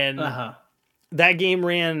 And Uh-huh. that game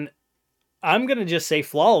ran, I'm gonna just say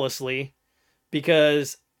flawlessly,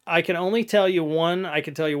 because I can tell you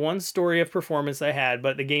one story of performance I had,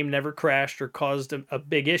 but the game never crashed or caused a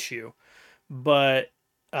big issue. But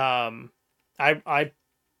um, I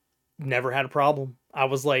never had a problem. I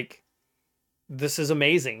was like, this is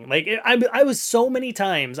amazing. Like I was so many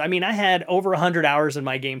times. I mean, I had over 100 hours in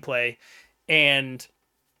my gameplay, and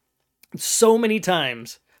so many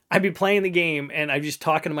times I'd be playing the game and I'd just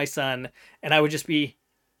talking to my son, and I would just be,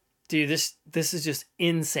 dude, this is just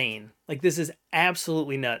insane. Like this is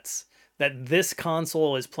absolutely nuts that this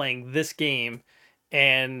console is playing this game,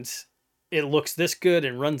 and it looks this good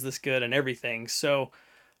and runs this good and everything. So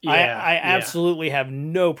Yeah, I yeah. absolutely have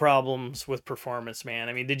no problems with performance, man.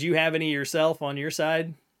 I mean, did you have any yourself on your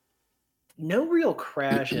side? No real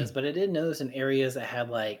crashes, but I did notice in areas that had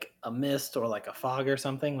like a mist or like a fog or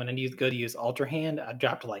something. When I go to use Ultra Hand, I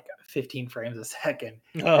dropped to like 15 frames a second,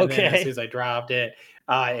 and then as soon Okay. as I dropped it,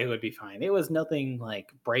 it would be fine. It was nothing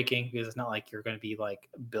like breaking because it's not like you're going to be like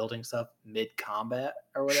building stuff mid combat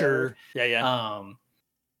or whatever. Sure. Yeah, yeah. Um,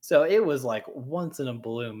 so it was like once in a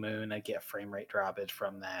blue moon I get frame rate droppage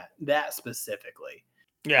from that specifically.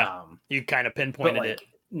 Yeah. Um, You kind of but pinpointed it. like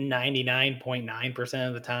 99.9%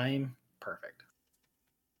 of the time, perfect.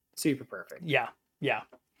 Super perfect. Yeah. Yeah.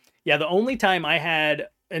 Yeah, the only time I had,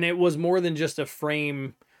 and it was more than just a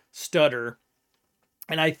frame stutter,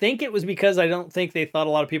 and I think it was because I don't think they thought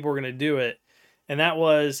a lot of people were going to do it, and that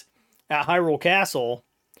was at Hyrule Castle,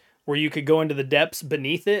 where you could go into the depths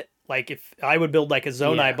beneath it. Like if I would build like a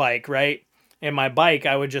Zonai Yeah. bike, right? And my bike,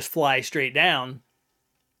 I would just fly straight down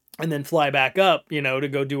and then fly back up, to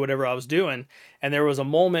go do whatever I was doing. And there was a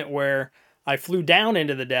moment where I flew down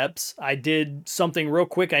into the depths. I did something real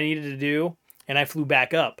quick I needed to do, and I flew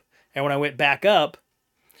back up. And when I went back up,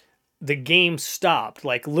 the game stopped,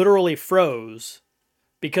 like literally froze,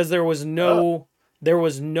 because Oh, there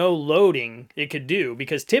was no loading it could do,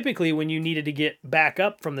 because typically when you needed to get back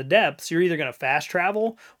up from the depths, you're either going to fast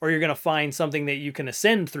travel or you're going to find something that you can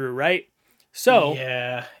ascend through, right? So,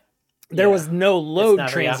 yeah. there Yeah. was no It's load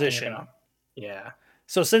not very often you're gonna. transition. Yeah,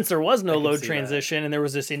 So since there was no I could load see that. transition and there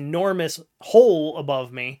was this enormous hole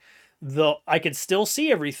above me, I could still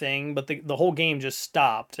see everything, but the whole game just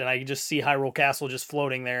stopped, and I could just see Hyrule Castle just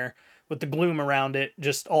floating there with the gloom around it,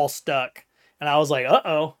 just all stuck. And I was like, "Uh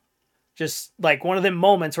oh!" Just like one of them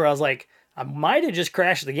moments where I was like, "I might have just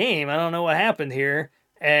crashed the game. I don't know what happened here."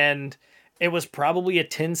 And it was probably a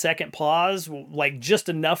 10-second pause, like just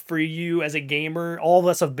enough for you as a gamer. All of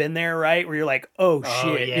us have been there, right? Where you're like, "Oh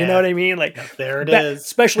Oh shit," you know yeah. what I mean? Like Yep, there it is.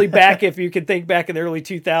 especially back, if you could think back in the early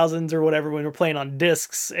 2000s or whatever, when we're playing on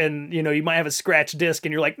discs, and you might have a scratch disc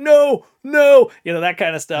and you're like, no, no, that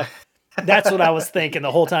kind of stuff. That's what I was thinking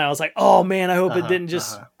the whole time. I was like, oh man, I hope it Uh-huh. didn't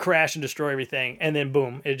just Uh-huh. crash and destroy everything. And then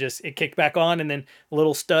boom, it kicked back on, and then a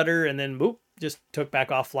little stutter, and then boop, just took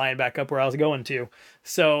back off, flying back up where I was going to.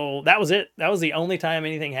 So that was it. That was the only time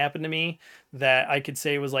anything happened to me that I could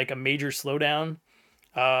say was like a major slowdown.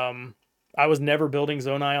 um, I was never building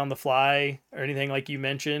Zonai on the fly or anything like you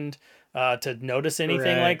mentioned, to notice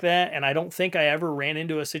anything Right. like that. And I don't think I ever ran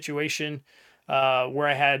into a situation where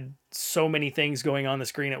I had so many things going on the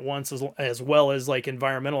screen at once, as well as like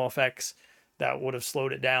environmental effects that would have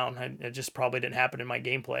slowed it down. It just probably didn't happen in my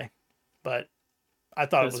gameplay. But I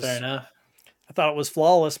thought it That's fair was enough. I thought it was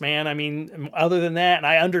flawless, man. I mean, other than that, and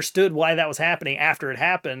I understood why that was happening after it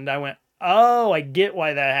happened. I went, "Oh, I get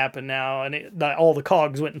why that happened now," and all the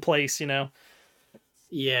cogs went in place.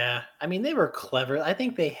 Yeah. I mean, they were clever. I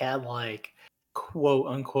think they had like quote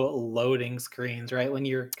unquote loading screens, right? When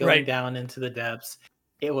you're going Right? down into the depths,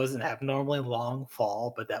 it was an abnormally long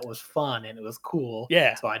fall, but that was fun and it was cool.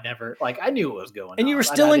 Yeah. So I never like I knew what was going And you were on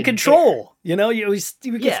and still I in didn't care. control. You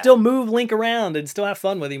could Yeah. still move Link around and still have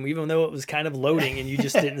fun with him, even though it was kind of loading and you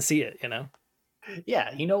just didn't see it.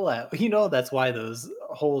 Yeah, you know what? That's why those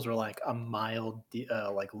holes were like a mile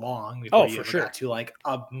like long before Oh, you for ever got sure. to like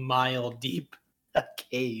a mile deep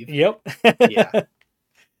cave. Yep. Yeah.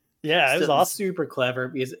 Yeah, it was Still awesome. super clever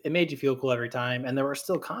because it made you feel cool every time, and there were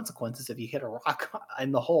still consequences if you hit a rock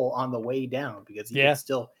in the hole on the way down because you could Yeah.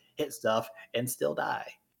 still hit stuff and still die.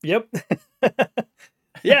 Yep.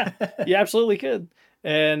 Yeah, you absolutely could.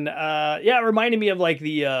 And yeah, it reminded me of like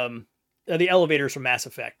the elevators from Mass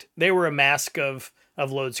Effect. They were a mask of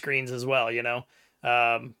load screens as well. You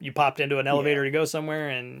popped into an Yeah. elevator to go somewhere,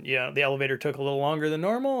 and the elevator took a little longer than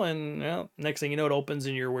normal, and next thing you know, it opens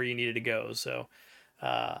and you're where you needed to go. So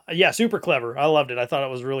yeah, super clever. I loved it. I thought it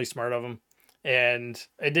was really smart of them. and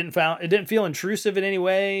it didn't feel intrusive in any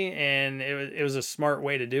way, and it was a smart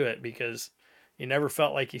way to do it because you never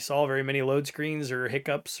felt like you saw very many load screens or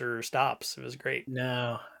hiccups or stops. It was great.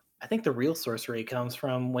 No, I think the real sorcery comes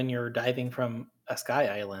from when you're diving from a sky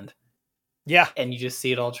island Yeah, and you just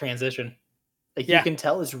see it all transition. Like you yeah, can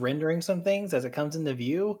tell it's rendering some things as it comes into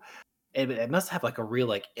view. It must have like a real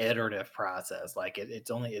like iterative process. Like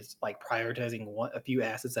it's like prioritizing a few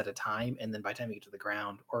assets at a time, and then by the time you get to the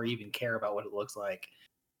ground, or even care about what it looks like,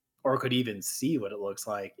 or could even see what it looks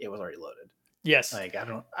like, it was already loaded. yes, Like I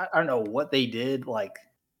don't know what they did. Like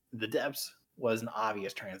the depths was an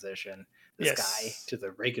obvious transition. The sky yes. to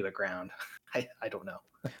the regular ground. I don't know.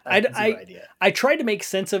 I I, have zero I, idea. I tried to make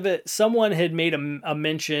sense of it. Someone had made a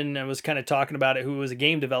mention and was kind of talking about it, who was a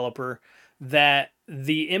game developer, that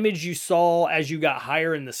the image you saw as you got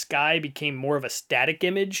higher in the sky became more of a static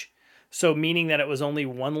image. So, meaning that it was only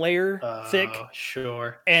one layer thick.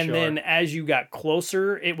 Sure, And then sure. as you got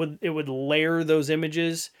closer, it would layer those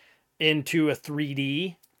images into a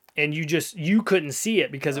 3D, and you couldn't see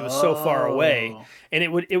it because it was so far away, Oh, and yeah.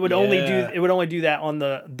 it would only do that on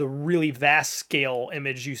the really vast scale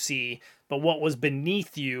image you see, but what was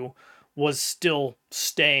beneath you was still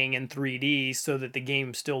staying in 3D so that the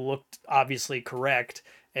game still looked obviously correct,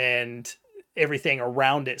 and everything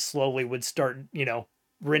around it slowly would start,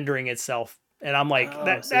 rendering itself. And I'm like, Oh,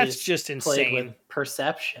 so they that's just just played with insane.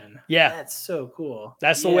 perception. Yeah, That's so cool.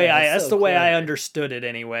 that's the way Yeah, I that's that's so the way I clever. understood it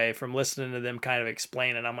anyway from listening to them kind of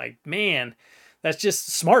explain it. I'm like, man, that's just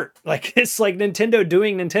smart. Like it's like Nintendo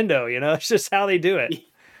doing Nintendo, It's just how they do it.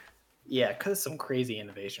 Yeah, cause some crazy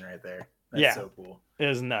innovation right there. That's Yeah, so cool. it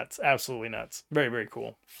is nuts. Absolutely nuts. Very, very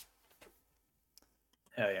cool.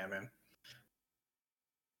 Hell yeah, man.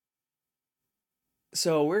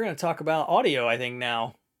 So we're gonna talk about audio, I think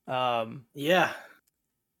now. Um, Yeah.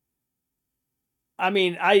 I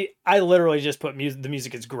mean, I literally just put music. The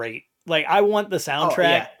music is great. Like I want the Oh soundtrack.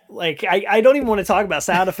 yeah. Like I don't even want to talk about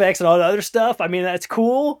sound effects and all the other stuff. I mean, that's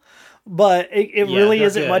cool, but it Yeah, really they're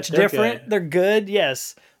isn't good. much They're different. good. They're good,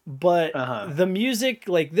 yes, but Uh-huh. the music,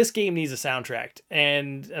 like this game needs a soundtrack.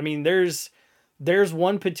 And I mean, there's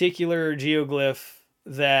one particular geoglyph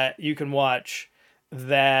that you can watch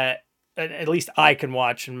that at least I can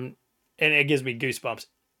watch, and it gives me goosebumps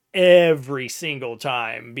every single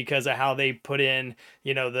time because of how they put in,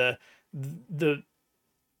 the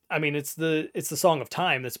I mean, it's the Song of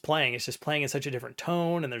Time that's playing. It's just playing in such a different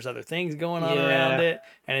tone, and there's other things going on around Yeah. it,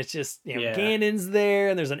 and it's just, Yeah. Ganon's there,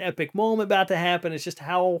 and there's an epic moment about to happen. It's just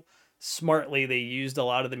how smartly they used a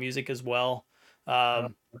lot of the music as well, Oh,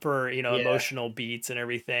 for yeah. emotional beats and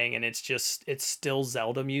everything. And it's still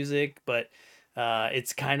Zelda music, but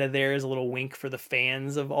it's kind of there as a little wink for the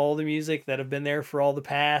fans of all the music that have been there for all the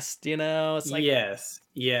past. It's like Yes.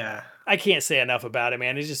 Yeah. I can't say enough about it,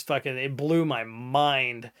 man. It blew my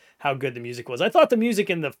mind how good the music was. I thought the music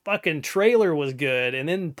in the fucking trailer was good, and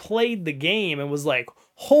then played the game and was like,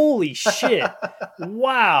 holy shit.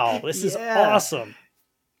 Wow, this is Yeah. awesome.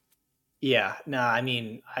 Yeah. No, I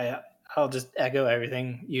mean, I'll just echo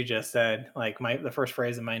everything you just said. Like the first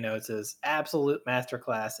phrase in my notes is absolute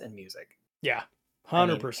masterclass in music. Yeah. I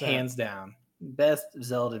mean, 100%. hands down, best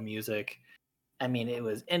Zelda music. I mean, it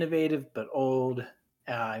was innovative but old.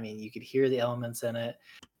 I mean, you could hear the elements in it.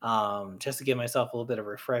 Just to give myself a little bit of a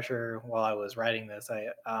refresher while I was writing this,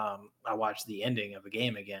 I watched the ending of the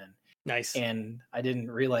game again, Nice. and I didn't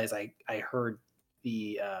realize I heard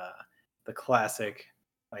the classic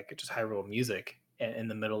like just Hyrule music in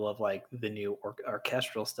the middle of like the new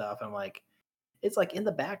orchestral stuff. I'm like, it's like in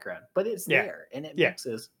the background, but it's Yeah. there and it Yeah.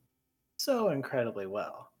 mixes so incredibly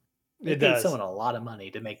well. They It paid does. someone a lot of money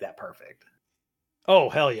to make that perfect. Oh,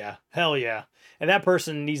 hell yeah. Hell yeah. And that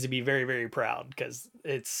person needs to be very, very proud because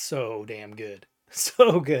it's so damn good.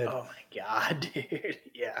 So good. Oh my god, dude.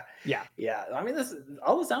 Yeah. Yeah. Yeah. I mean, this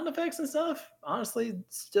all the sound effects and stuff, honestly,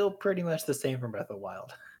 still pretty much the same from Breath of the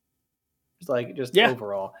Wild. Just like just Yeah.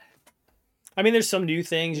 overall. I mean, there's some new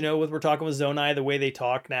things, we're talking with Zonai, the way they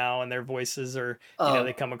talk now and their voices are,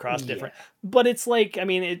 they come across Yeah. different. But it's like, I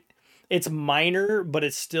mean, it's minor, but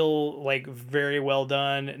it's still like very well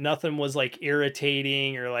done. Nothing was like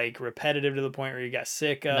irritating or like repetitive to the point where you got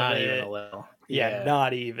sick of Not even a it. little. Yeah, Yeah.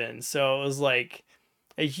 not even. So it was like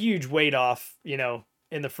a huge weight off,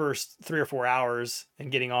 in the first 3 or 4 hours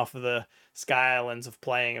and getting off of the Sky Islands of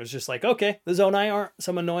playing. It was just like, okay, the Zonai aren't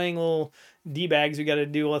some annoying little D bags we got to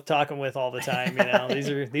deal with talking with all the time.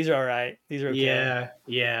 These are all right. These are okay. Yeah.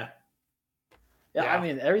 Yeah. Yeah, I Yeah.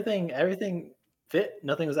 mean everything fit,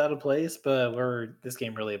 nothing was out of place, but where this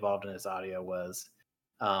game really evolved in its audio was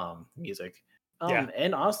music. Yeah.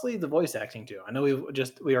 And honestly, the voice acting too. I know we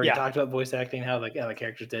already Yeah. talked about voice acting, how the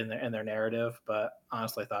characters did in their narrative, but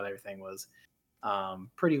honestly, I thought everything was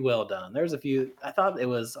pretty well done. There's a few. I thought it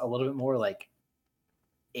was a little bit more like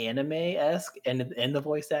anime-esque in the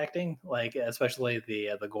voice acting, like especially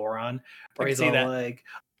the Goron, I where can he's see all that. like,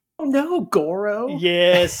 "Oh no, Goro!"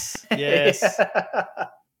 Yes. Yes. Yeah.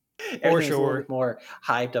 For Everything was a little bit sure. more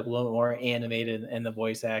hyped up, a little bit more animated in the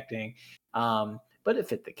voice acting, but it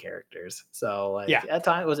fit the characters. So, Yeah. like at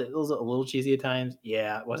times, was it a little cheesy at times?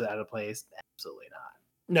 Yeah. Was it out of place? Absolutely not.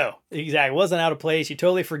 No, exactly. It wasn't out of place. You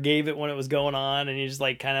totally forgave it when it was going on, and you just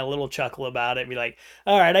like kind of a little chuckle about it and be like,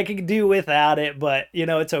 all right, I could do without it, but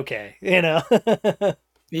it's okay. Yeah.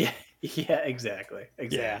 Yeah. Exactly. Yeah.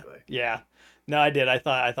 Exactly. Yeah. No, I did. I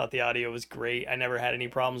thought the audio was great. I never had any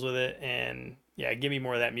problems with it, and yeah, give me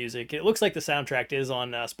more of that music. It looks like the soundtrack is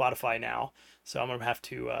on Spotify now, so I'm gonna have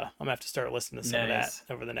to start listening to some of that Nice.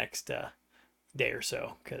 over the next day or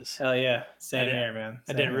so because Hell yeah. I Same didn't here, man.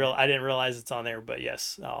 I Same didn't here. real I didn't realize it's on there, but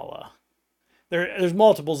yes, there's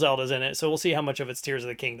multiple Zeldas in it, so we'll see how much of it's Tears of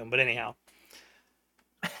the Kingdom. But anyhow,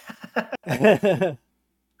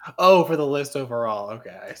 Oh, for the list overall.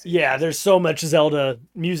 Okay, I see. yeah, I there's see. so much Zelda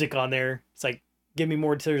music on there. It's like, give me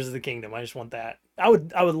more Tears of the Kingdom. I just want that. I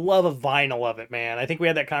would love a vinyl of it, man. I think we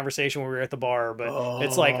had that conversation when we were at the bar, but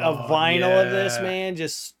it's like a Oh vinyl of this, yeah. man,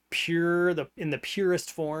 just pure in the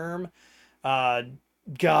purest form. Uh,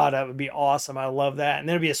 God, that would be awesome. I love that, and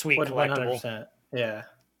then it'd be a sweet One hundred collectible. percent. Yeah.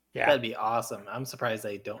 Yeah, That'd be awesome. I'm surprised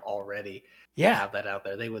they don't already yeah, have that out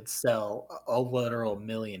there. They would sell a literal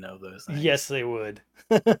million of those yes, things. they would.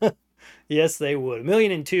 Yes, they would.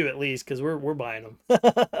 1,000,002 at least, because we're buying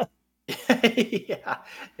them. Yeah,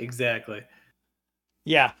 exactly.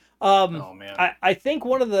 Yeah. Oh man. I think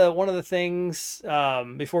one of the things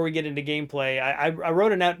before we get into gameplay, I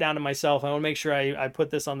wrote a note down to myself. I want to make sure I put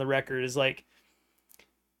this on the record. Is like,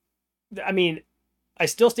 I mean, I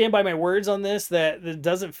still stand by my words on this that it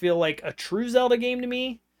doesn't feel like a true Zelda game to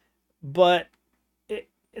me, but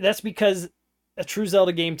that's because a true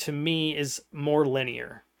Zelda game to me is more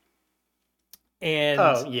linear. And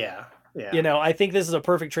Oh yeah. Yeah. I think this is a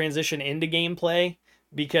perfect transition into gameplay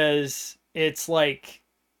because it's like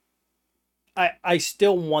I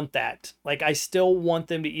still want that. Like I still want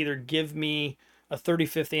them to either give me a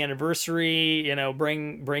 35th anniversary,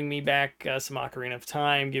 bring me back some Ocarina of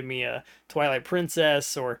Time, give me a Twilight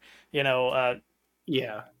Princess, or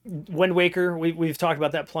Yeah. Wind Waker. We've talked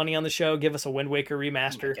about that plenty on the show. Give us a Wind Waker Oh my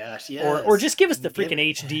remaster, gosh, or yes. just give us the Give freaking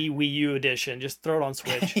HD Wii U edition. Just throw it on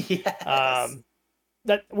Switch. yes. Um,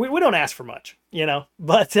 that we don't ask for much,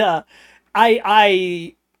 but I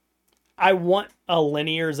I I want a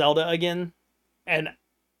linear Zelda again, and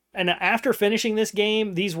after finishing this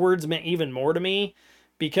game, these words meant even more to me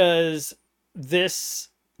because this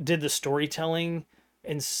did the storytelling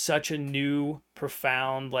in such a new,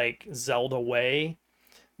 profound, like Zelda way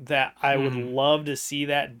that I would Mm. love to see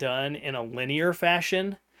that done in a linear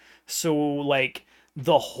fashion. So like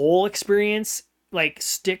the whole experience like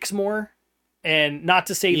sticks more. And not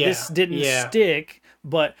to say this Yeah. didn't Yeah. stick,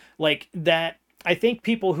 but like that I think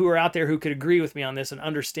people who are out there who could agree with me on this and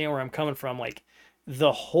understand where I'm coming from, like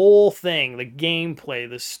the whole thing, the gameplay,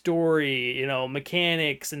 the story,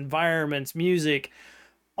 mechanics, environments, music,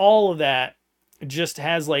 all of that just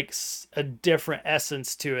has like a different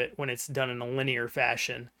essence to it when it's done in a linear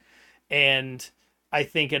fashion. And I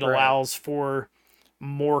think it Right. allows for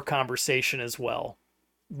more conversation as well,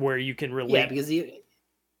 where you can Yeah, relate. because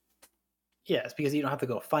yes, because you don't have to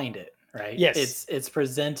go find it, right? Yes, It's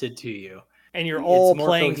presented to you. and you're It's all more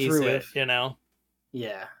playing through it, cohesive.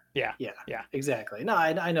 Yeah. Yeah, Yeah. yeah. Exactly. No,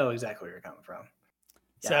 I know exactly where you're coming from.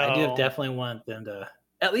 Yeah, I do So definitely want them to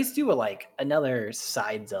at least do a like another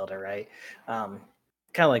side Zelda, right? Kind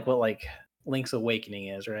of like what like Link's Awakening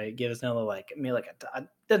is, right? Give us another like maybe like it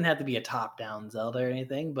doesn't have to be a top down Zelda or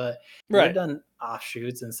anything, but they've right, done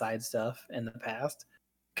offshoots and side stuff in the past.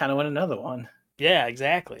 Kind of want another one. yeah,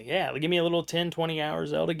 exactly. Yeah, give me a little 10, 20 hour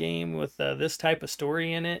Zelda game with this type of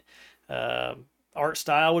story in it. Uh, Art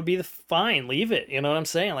style would be the fine. Leave it. You know what I'm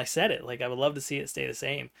saying? I said it. Like I would love to see it stay the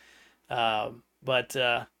same. But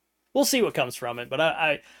we'll see what comes from it. But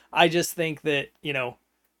I just think that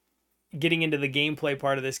getting into the gameplay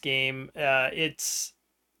part of this game,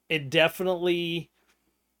 it definitely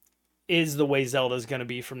is the way Zelda's going to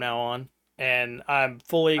be from now on, and I'm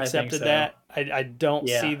fully I think accepted so. that. I don't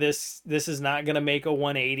Yeah. see this. This is not going to make a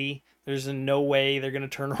 180. There's no way they're going to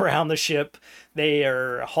turn around the ship. They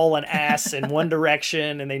are hauling ass in one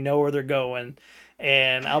direction, and they know where they're going.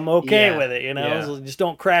 And I'm okay Yeah. with it. Yeah. So just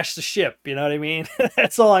don't crash the ship. You know what I mean?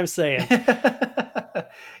 That's all I'm saying.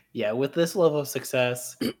 Yeah, with this level of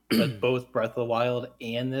success, with both Breath of the Wild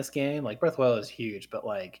and this game, like Breath of the Wild is huge, but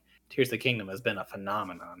like Tears of the Kingdom has been a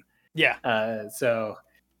phenomenon. Yeah. So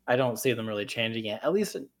I don't see them really changing it. At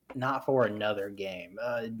least not for another game.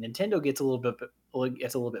 Nintendo gets a little bit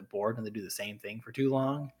bored when they do the same thing for too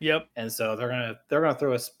long, Yep. and so they're gonna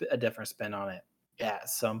throw a different spin on it at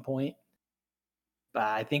some point. But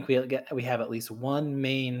I think we have at least one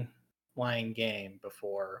main line game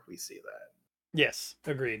before we see that. Yes.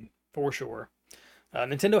 Agreed. For sure.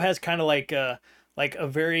 Nintendo has kind of like a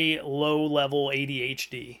very low level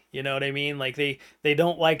ADHD. You know what I mean? Like they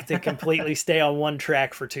don't like to completely stay on one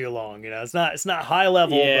track for too long. You know, it's not high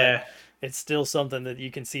level, but Yeah. it's still something that you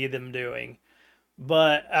can see them doing.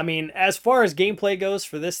 But I mean, as far as gameplay goes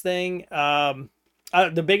for this thing,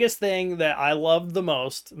 the biggest thing that I loved the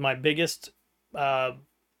most, my biggest uh,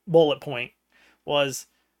 bullet point was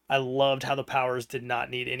I loved how the powers did not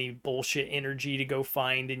need any bullshit energy to go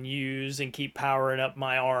find and use and keep powering up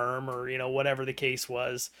my arm or whatever the case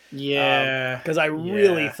was. Yeah. Because I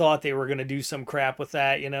really Yeah. thought they were gonna do some crap with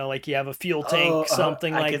that, like you have a fuel Oh, tank,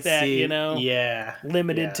 something I like could that, see. Yeah.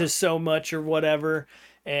 limited Yeah. to so much or whatever.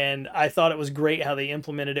 And I thought it was great how they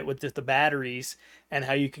implemented it with just the batteries and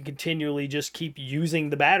how you can continually just keep using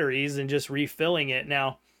the batteries and just refilling it.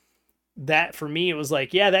 Now, that for me, it was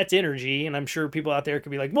like, yeah, that's energy. And I'm sure people out there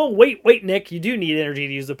could be like, well, wait, Nick, you do need energy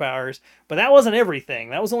to use the powers. But that wasn't everything.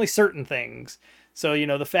 That was only certain things. So,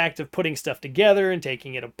 the fact of putting stuff together and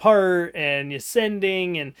taking it apart and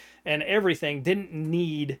ascending and everything didn't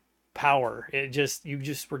need power. You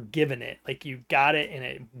just were given it. Like you got it and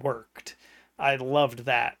it worked. I loved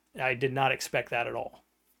that. I did not expect that at all.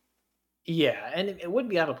 Yeah, and it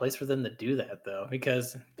wouldn't be out of place for them to do that though,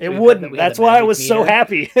 because It we wouldn't. had the That's why I magic was so meter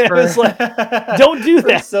happy. I for was like, don't do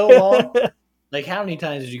for so long. that. Like, how many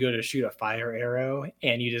times did you go to shoot a fire arrow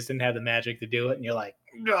and you just didn't have the magic to do it, and you're like,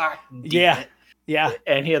 ah, damn Yeah. it, Yeah.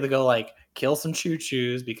 and he had to go like kill some choo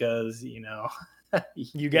choos because you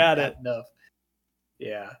You didn't got have it. enough.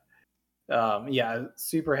 Yeah. Yeah,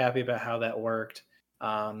 super happy about how that worked.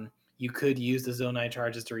 You could use the Zonai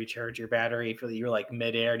charges to recharge your battery if you're like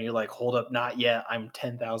midair and you're like, hold up, not yet. I'm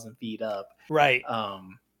 10,000 feet up, Right.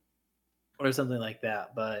 um, or something like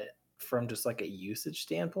that. But from just like a usage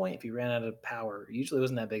standpoint, if you ran out of power, usually it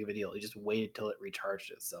wasn't that big of a deal. You just waited till it recharged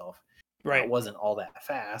itself. Now it Right. wasn't all that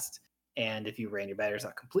fast. And if you ran your batteries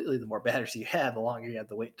out completely, the more batteries you had, the longer you had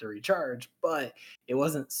to wait to recharge. But it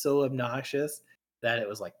wasn't so obnoxious that it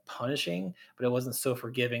was like punishing, but it wasn't so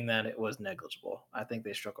forgiving that it was negligible. I think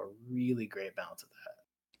they struck a really great balance of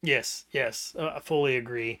that. Yes. Yes. I fully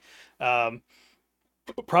agree. Um,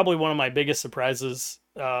 Probably one of my biggest surprises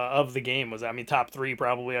of the game was, I mean, top three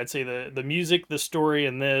probably. I'd say the music, the story,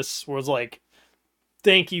 and this was like,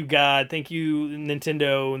 thank you God, thank you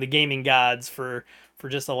Nintendo and the gaming gods for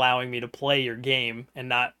just allowing me to play your game and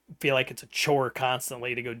not feel like it's a chore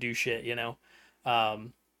constantly to go do shit.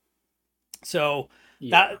 Um, So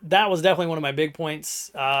Yeah. that was definitely one of my big points.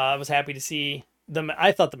 I was happy to see them.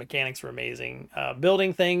 I thought the mechanics were amazing.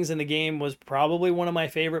 Building things in the game was probably one of my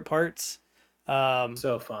favorite parts. Um,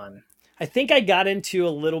 So fun. I think I got into a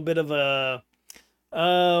little bit of a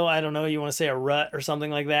I don't know, you want to say a rut or something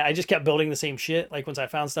like that. I just kept building the same shit. Like once I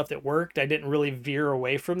found stuff that worked, I didn't really veer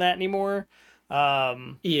away from that anymore.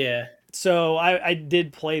 Um, Yeah. so I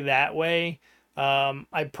did play that way.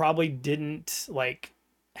 I probably didn't like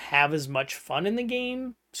have as much fun in the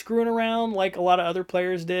game screwing around like a lot of other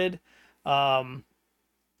players did. Um,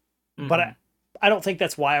 but Hmm. I don't think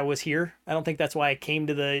that's why I was here. I don't think that's why I came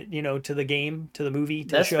to to the game, to the movie, to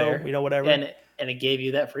the That's show, fair. whatever. And it gave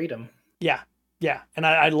you that freedom. Yeah, yeah, and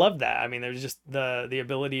I love that. I mean, there's just the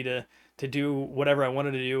ability to do whatever I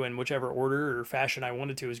wanted to do in whichever order or fashion I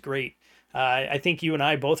wanted to is great. I think you and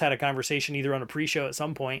I both had a conversation either on a pre-show at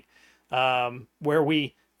some point where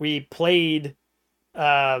we played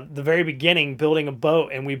the very beginning building a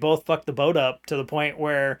boat and we both fucked the boat up to the point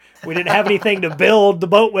where we didn't have anything to build the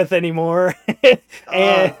boat with anymore.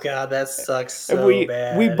 And Oh god, that sucks so we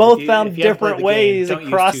bad. both If found you haven't played different the game, ways don't use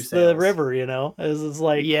two across the sails. river. It's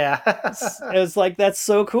like Yeah. it's like that's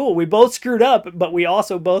so cool. We both screwed up, but we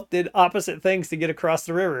also both did opposite things to get across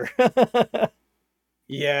the river.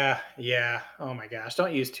 Yeah, yeah. Oh my gosh,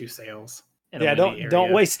 don't use two sails in a Yeah, windy don't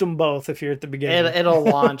area. waste them both if you're at the beginning. It'll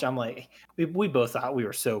launch. I'm like, we both thought we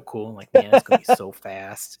were so cool. I'm like, man, it's gonna be so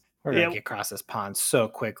fast. We're gonna Yeah, get across this pond so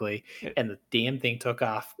quickly. And the damn thing took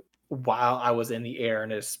off while I was in the air,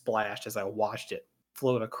 and it splashed as I watched it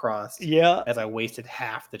float across yeah, as I wasted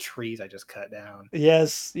half the trees I just cut down.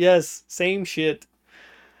 yes, yes, same shit.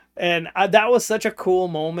 And that was such a cool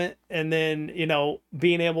moment. And then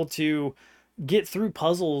being able to get through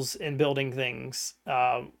puzzles and building things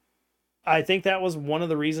I think that was one of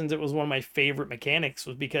the reasons it was one of my favorite mechanics,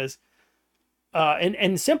 was because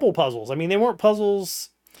and simple puzzles. I mean, they weren't puzzles.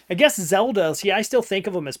 I guess Zelda. See, I still think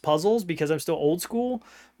of them as puzzles because I'm still old school.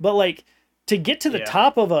 But like to get to the Yeah.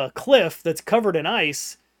 top of a cliff that's covered in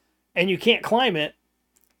ice and you can't climb it,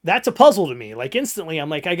 that's a puzzle to me. Like instantly, I'm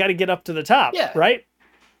like, I got to get up to the top, Yeah. right?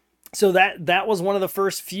 So that was one of the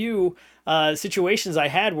first few situations I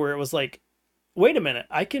had where it was like, wait a minute,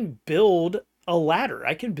 I can build a ladder,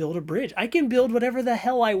 I can build a bridge, I can build whatever the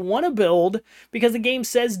hell I want to build because the game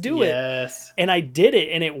says do it. Yes. And I did it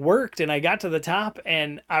and it worked and I got to the top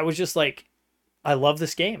and I was just like, I love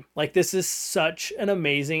this game. Like this is such an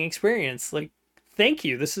amazing experience. Like thank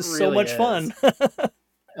you. This is so Really much fun. is.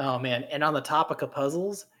 Oh man. And on the topic of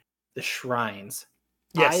puzzles, the shrines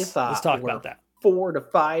I Yes, let's thought talk about were that. 4 to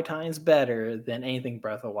 5 times better than anything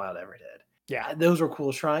Breath of the Wild ever did. Yeah. Those were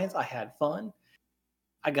cool shrines. I had fun.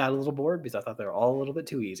 I got a little bored because I thought they were all a little bit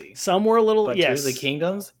too easy. Some were a little, But yes. Tears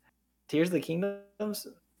of the Kingdoms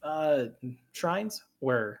uh, shrines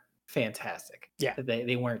were fantastic. Yeah.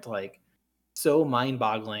 They weren't like so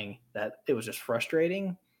mind-boggling that it was just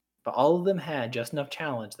frustrating, but all of them had just enough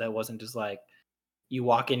challenge that it wasn't just like you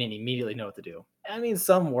walk in and immediately know what to do. I mean,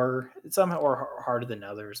 some were harder than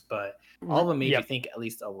others, but all of them made you Yep. think at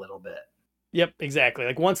least a little bit. Yep, exactly.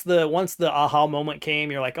 Like once the aha moment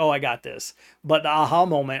came, you're like, "Oh, I got this." But the aha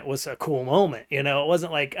moment was a cool moment, you know. It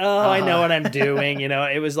wasn't like, "Oh, I know Uh what I'm doing," you know.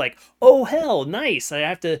 It was like, "Oh, hell, nice. I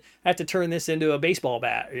have to turn this into a baseball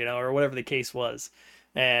bat," you know, or whatever the case was.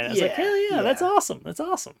 And I was like, yeah, "Hell yeah, that's yeah. awesome. That's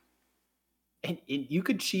awesome." And you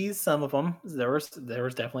could cheese some of them. There was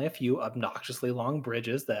definitely a few obnoxiously long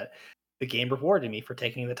bridges that the game rewarded me for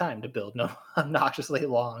taking the time to build no obnoxiously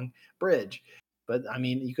long bridge. But I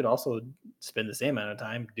mean, you could also spend the same amount of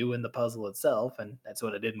time doing the puzzle itself, and that's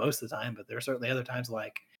what I did most of the time. But there are certainly other times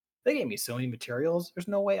like they gave me so many materials. There's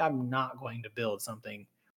no way I'm not going to build something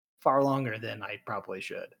far longer than I probably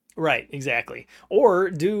should. Right, exactly. Or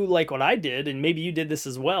do like what I did, and maybe you did this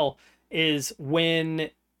as well, is when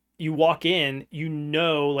you walk in, you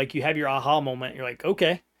know, like you have your aha moment, you're like,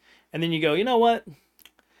 okay. And then you go, you know what?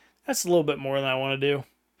 That's a little bit more than I want to do.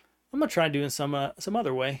 I'm gonna try doing some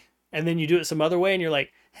other way. And then you do it some other way, and you're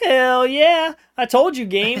like, hell yeah! I told you,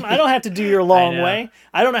 game. I don't have to do your I long know. way.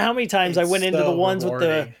 I don't know how many times I went It's into the so ones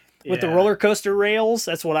rewarding. with the Yeah. roller coaster rails.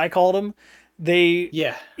 That's what I called them. They,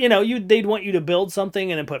 Yeah. they'd want you to build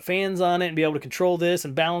something and then put fans on it and be able to control this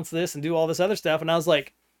and balance this and do all this other stuff. And I was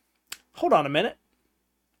like, hold on a minute,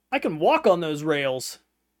 I can walk on those rails.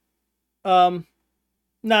 Um,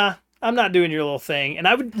 nah, I'm not doing your little thing. And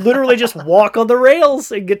I would literally just walk on the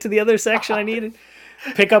rails and get to the other section I needed,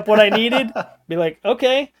 pick up what I needed, be like,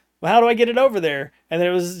 okay, well, how do I get it over there? And then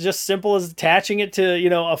it was just simple as attaching it to,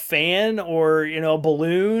 a fan or, a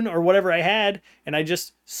balloon or whatever I had. And I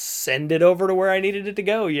just send it over to where I needed it to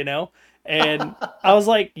go, And I was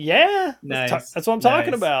like, yeah, Nice. that's what I'm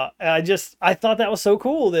talking Nice. about. I thought that was so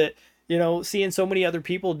cool that, seeing so many other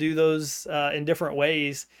people do those in different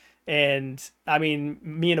ways. And I mean,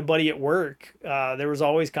 me and a buddy at work, there was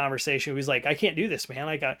always conversation. He was like, I can't do this, man.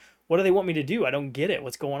 Like, what do they want me to do? I don't get it.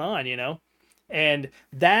 What's going on? And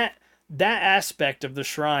that aspect of the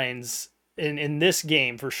shrines in this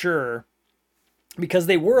game for sure, because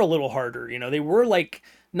they were a little harder. They were like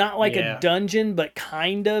not like a Yeah. dungeon, but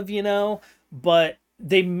kind of, but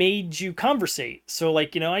they made you conversate. So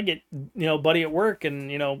like, I get, buddy at work and,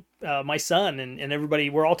 my son and everybody,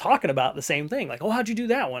 we're all talking about the same thing. Like, oh, how'd you do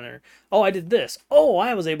that one? Or, oh, I did this. Oh,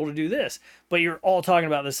 I was able to do this. But you're all talking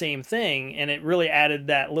about the same thing. And it really added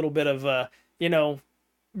that little bit of, you know,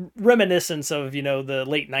 reminiscence of, the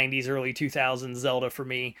late 90s, early 2000s Zelda for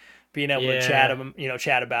me, being able to Yeah.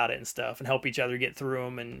 chat about it and stuff and help each other get through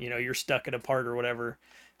them. And, you're stuck at a part or whatever.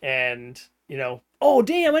 And, oh,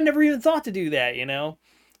 damn, I never even thought to do that.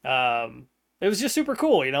 It was just super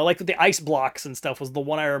cool, like with the ice blocks and stuff was the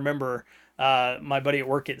one I remember my buddy at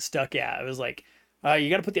work getting stuck at. It was like, you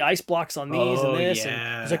got to put the ice blocks on these and Oh this.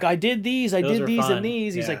 And he's like, yeah. I did these, I Those did are these and fun.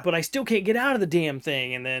 these. He's like, Yeah. but I still can't get out of the damn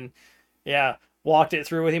thing. And then, yeah, walked it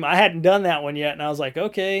through with him. I hadn't done that one yet. And I was like,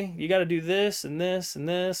 okay, you got to do this and this and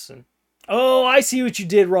this. And oh, I see what you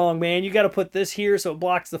did wrong, man. You got to put this here so it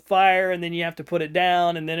blocks the fire, and then you have to put it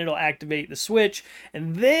down, and then it'll activate the switch,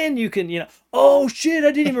 and then you can, oh shit,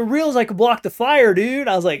 I didn't even realize I could block the fire, dude.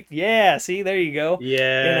 I was like, yeah, see, there you go.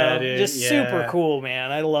 Yeah, dude. Just super Yeah. cool,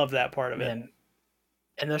 man. I love that part of it. Man.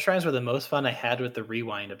 And those shrines were the most fun I had with the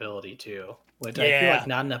rewind ability too, which I feel like Yeah,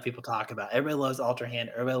 not enough people talk about. Everybody loves Alter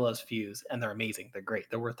Hand, everybody loves Fuse, and they're amazing. They're great.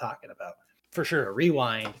 They're worth talking about. for But sure.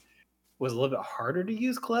 rewind was a little bit harder to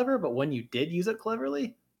use clever, but when you did use it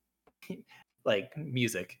cleverly, like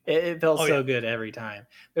music. It felt Oh yeah. so good every time.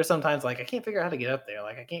 There's sometimes like I can't figure out how to get up there.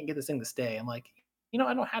 Like I can't get this thing to stay. I'm like, I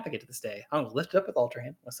don't have to get to the stay. I'm gonna lift it up with Ultra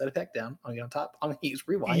Hand. I'm gonna set it back down. I'm gonna get on top. I'm gonna use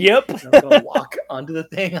rewind, Yep. and I'm gonna walk onto the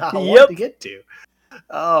thing I want to Yep. get to.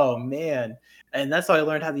 Oh man. And that's how I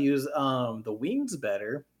learned how to use the wings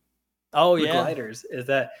better. Oh The yeah. gliders is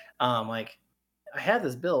that like I had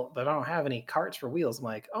this built, but I don't have any carts for wheels. I'm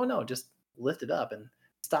like, oh no, just lift it up and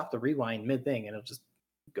stop the rewind mid thing, and it'll just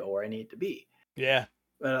go where I need it to be. Yeah.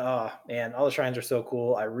 But oh man, all the shrines are so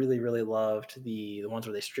cool. I really, really loved the ones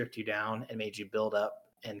where they stripped you down and made you build up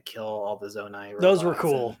and kill all the Zonai Those were robots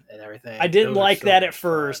cool. and I everything. didn't Those are like so that at much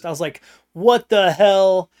first. fun. I was like, what the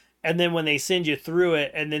hell? And then when they send you through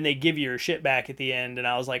it and then they give you your shit back at the end, and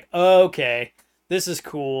I was like, okay, this is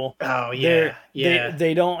cool. Oh They're yeah, they yeah.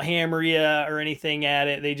 they don't hammer you or anything at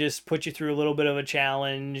it. They just put you through a little bit of a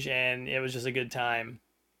challenge, and it was just a good time.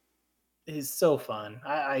 It's so fun.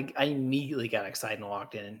 I immediately got excited and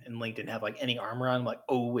walked in, and Link didn't have like any armor on. I'm like,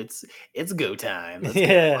 oh, it's go time. Let's go.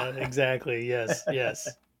 Yeah, exactly. Yes, yes.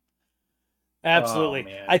 Oh Absolutely.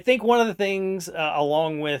 man. I think one of the things,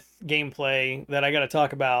 along with gameplay, that I got to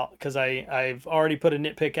talk about, because I've already put a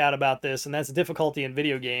nitpick out about this, and that's difficulty in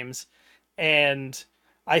video games. And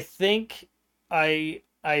I think I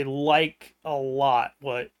like a lot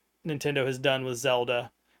what Nintendo has done with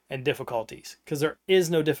Zelda and difficulties, because there is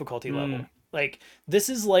no difficulty Mm, level. Like, this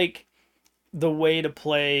is like the way to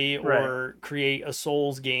play right. or create a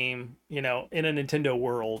Souls game, in a Nintendo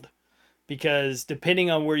world, because depending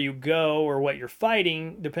on where you go or what you're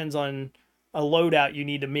fighting depends on a loadout you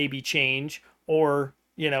need to maybe change, or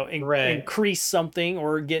Right. increase something,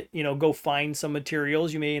 or get go find some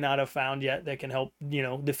materials you may not have found yet that can help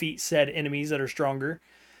defeat said enemies that are stronger.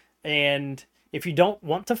 And if you don't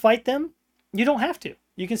want to fight them, you don't have to.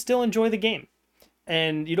 You can still enjoy the game,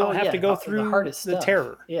 and you Oh don't have to yeah, go the through hardest the stuff.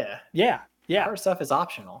 terror. Yeah, Yeah, the yeah, hard stuff is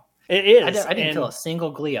optional. it is. I didn't kill a And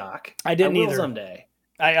single Gleeok. I I didn't will either. someday.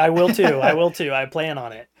 I will too. I will too. I plan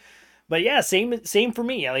on it. But yeah, same for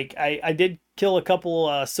me. Like, I did kill a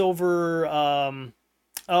couple silver.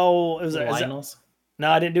 Oh, it was Little is it, Lionels.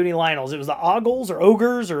 no, I didn't do any Lionels. It was the Ogles or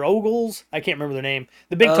Ogres or Ogles. I can't remember their name.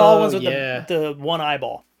 The big tall Oh ones with the yeah, the one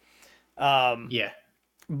eyeball. Um, yeah,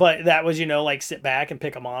 but that was like sit back and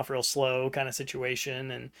pick them off real slow kind of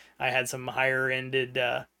situation. And I had some higher ended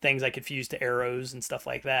things I could fuse to arrows and stuff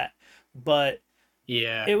like that. But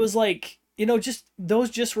yeah. it was like, just those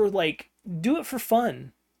just were like, do it for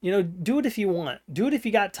fun. Do it if you want. Do it if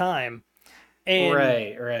you got time. And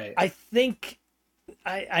Right, right. I think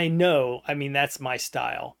I know, I mean, that's my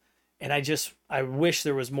style. And I wish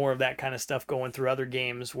there was more of that kind of stuff going through other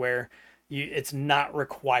games where it's not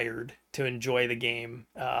required to enjoy the game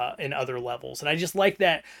in other levels. And I just like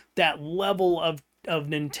that level of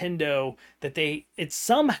Nintendo, that it's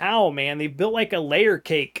somehow, man, they built like a layer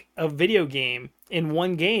cake of video game in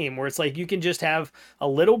one game, where it's like you can just have a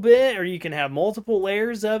little bit, or you can have multiple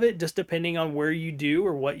layers of it, just depending on where you do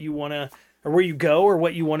or what you want to, or where you go or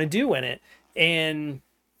what you want to do in it. And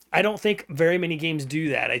I don't think very many games do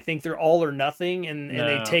that. I think they're all or nothing, and they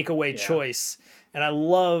No, take away yeah. choice. And I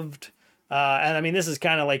loved, and I mean, this is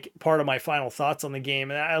kind of like part of my final thoughts on the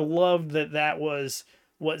game. And I loved that was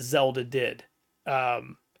what Zelda did.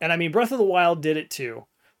 And I mean, Breath of the Wild did it too,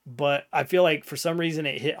 but I feel like for some reason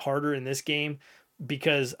it hit harder in this game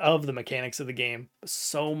because of the mechanics of the game.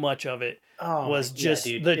 So much of it Oh my, was yeah, just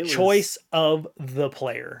dude. the It was. choice of the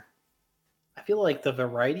player. I feel like the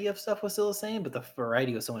variety of stuff was still the same, but the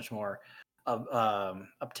variety was so much more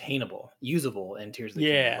obtainable, usable in Tears of the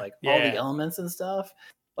Kingdom. Yeah, Like all the yeah, elements and stuff.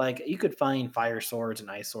 Like you could find fire swords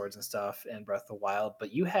and ice swords and stuff in Breath of the Wild,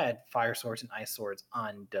 but you had fire swords and ice swords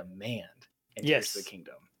on demand in Tears of the yes,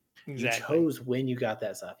 Kingdom. You exactly. chose when you got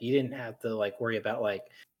that stuff. You didn't have to like worry about like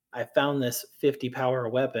I found this 50 power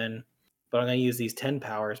weapon, but I'm gonna use these 10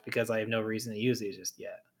 powers because I have no reason to use these just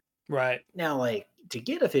yet. Right. Now, like to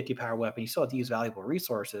get a 50 power weapon, you still have to use valuable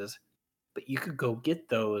resources, but you could go get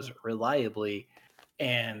those reliably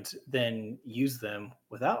and then use them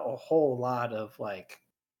without a whole lot of like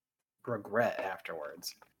regret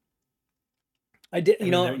afterwards. I did, I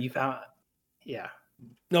mean, there you found, yeah.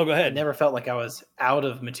 no, go I ahead. never felt like I was out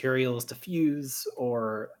of materials to fuse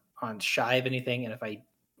or on shy of anything. And if I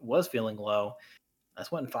was feeling low, I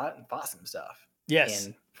just went and fought some stuff. Yes.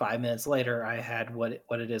 And 5 minutes later, I had what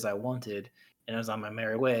it is I wanted, and I was on my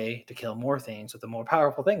merry way to kill more things with the more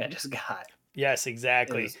powerful thing I just got. Yes, It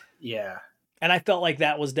exactly. was yeah. And I felt like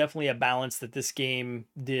that was definitely a balance that this game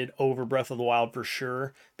did over Breath of the Wild for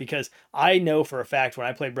sure. Because I know for a fact when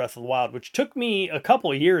I played Breath of the Wild, which took me a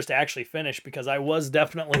couple of years to actually finish, because I was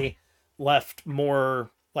definitely left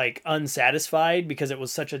more. like unsatisfied because it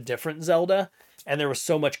was such a different Zelda and there was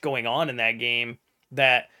so much going on in that game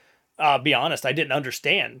that be honest, I didn't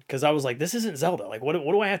understand because I was like, this isn't Zelda. Like, what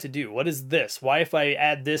do I have to do? What is this? Why, if I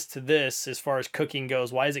add this to this, as far as cooking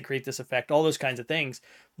goes, why does it create this effect? All those kinds of things.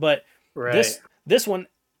 But Right. this one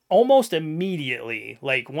almost immediately,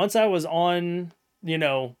 like once I was on,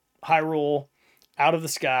 Hyrule, out of the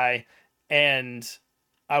sky, and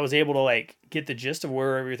I was able to like get the gist of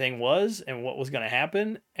where everything was and what was going to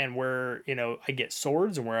happen and where I get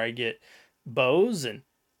swords and where I get bows, and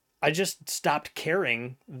I just stopped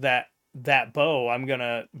caring that that bow I'm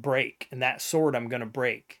gonna break and that sword I'm gonna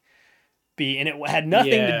break. And it had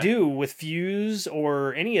nothing to Yeah. do with fuse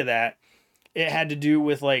or any of that. It had to do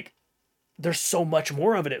with like there's so much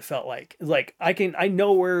more of it. It felt like I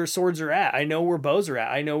know where swords are at. I know where bows are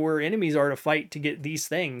at. I know where enemies are to fight to get these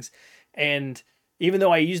things. And even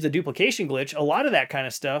though I used the duplication glitch, a lot of that kind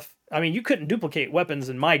of stuff. I mean, you couldn't duplicate weapons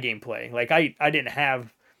in my gameplay. Like I didn't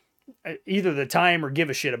have either the time or give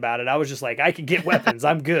a shit about it. I was just like, I can get weapons.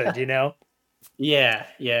 I'm good. Yeah. Yeah.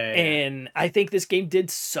 Yeah. And I think this game did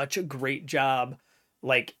such a great job,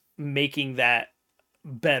 like making that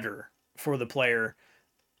better for the player.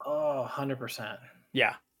 Oh, 100%.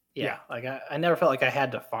 Yeah. Yeah, Yeah. like I never felt like I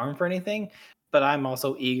had to farm for anything, but I'm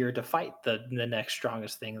also eager to fight the next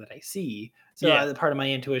strongest thing that I see. So Yeah. part of my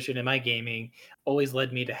intuition in my gaming always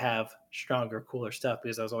led me to have stronger, cooler stuff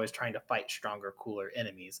because I was always trying to fight stronger, cooler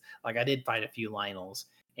enemies. Like I did fight a few Lionels,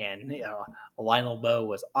 and a Lionel bow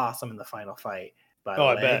was awesome in the final fight. By Oh,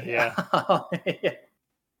 the I bet. way, Yeah.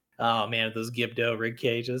 oh man, those Gibdo rig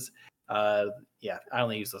cages. Uh, yeah, I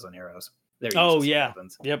only use those on arrows. They're Oh useless for yeah.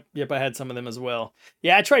 weapons. Yep. Yep. I had some of them as well.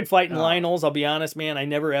 Yeah. I tried fighting Oh, Lionels. I'll be honest, man. I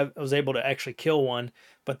never was able to actually kill one,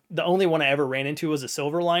 but the only one I ever ran into was a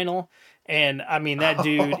silver Lionel. And I mean, that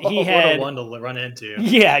dude, he what a had, one to run into.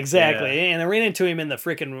 yeah, exactly. Yeah. And I ran into him in the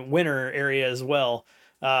freaking winter area as well.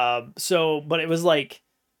 But it was like,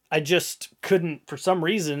 I just couldn't, for some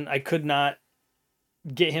reason, I could not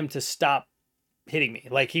get him to stop hitting me.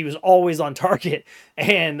 Like he was always on target.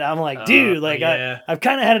 And I'm like, dude, like Yeah. I've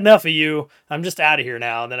kind of had enough of you. I'm just out of here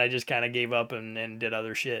now. And then I just kind of gave up and did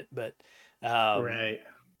other shit. But, um, Right.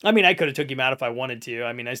 I mean, I could have took him out if I wanted to.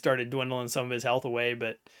 I mean, I started dwindling some of his health away,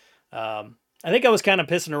 but, I think I was kind of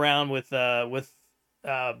pissing around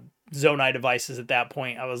uh, Zonai devices at that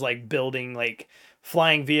point. I was like building like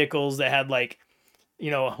flying vehicles that had like,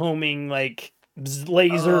 homing like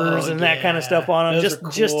lasers Oh and that kind of stuff yeah. on them Those are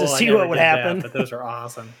just to cool. I see never what would did that, happen. but those are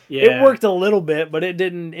awesome. It Yeah. worked a little bit, but it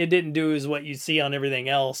didn't do as what you see on everything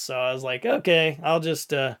else. So I was like, okay, I'll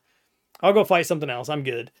go fight something else. I'm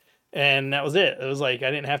good. And that was it. It was like I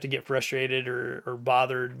didn't have to get frustrated or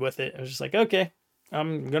bothered with it. I was just like, okay,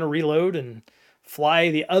 I'm gonna reload and fly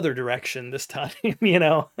the other direction this time.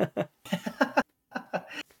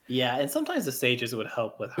 Yeah, and sometimes the sages would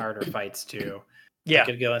help with harder fights too. I Yeah.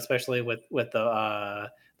 could go, especially with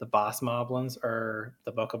the boss moblins or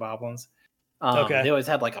the bokoboblins. They Okay. always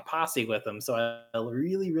had like a posse with them, so I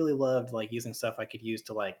really, really loved like using stuff I could use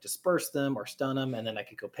to like disperse them or stun them, and then I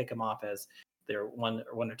could go pick them off as their one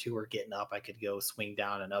or two were getting up. I could go swing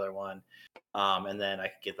down another one, and then I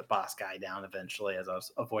could get the boss guy down eventually as I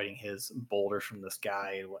was avoiding his boulders from the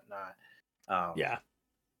sky and whatnot. Um, Yeah.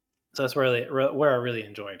 so that's really where I really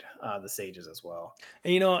enjoyed the sages as well.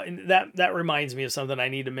 And that reminds me of something I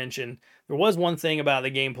need to mention. There was one thing about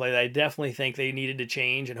the gameplay that I definitely think they needed to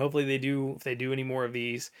change, and hopefully they do if they do any more of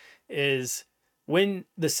these, is when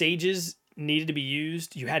the sages needed to be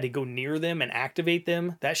used, you had to go near them and activate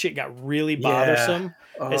them. That shit got really Yeah, bothersome,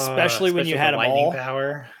 especially when especially you with the had them lightning all.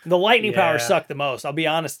 power. The lightning power Yeah, sucked the most. I'll be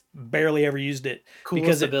honest, barely ever used it because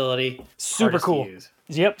coolest it ability, super hardest to cool. use.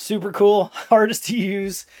 Yep, super cool, hardest to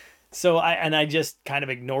use. So I just kind of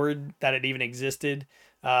ignored that it even existed.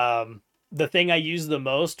 The thing I used the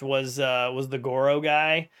most was the Goro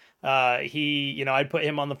guy. I'd put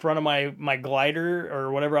him on the front of my glider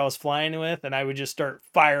or whatever I was flying with, and I would just start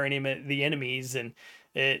firing him at the enemies, and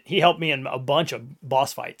he helped me in a bunch of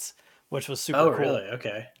boss fights, which was super Oh, cool. really?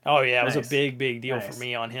 Okay, Oh yeah, it was a nice, big deal for nice.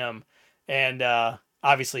 me on him. And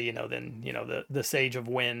obviously, then, the Sage of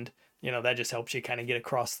Wind, that just helps you kind of get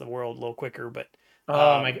across the world a little quicker. But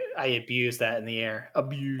Oh my! um I abused that in the air. oh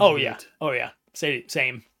Abused yeah. it. Oh yeah.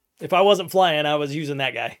 Same. If I wasn't flying, I was using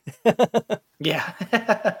that guy. Yeah.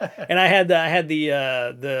 And I had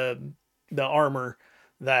the armor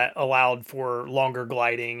that allowed for longer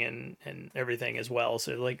gliding and everything as well.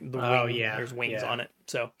 So like Oh yeah, there's wings yeah. on it. The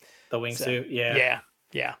So wingsuit. Yeah. yeah,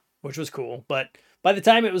 yeah, which was cool. But by the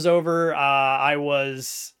time it was over, I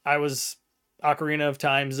was Ocarina of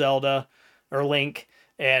Time, Zelda, or Link,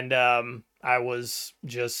 and I was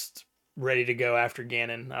just ready to go after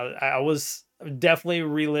Ganon. I was definitely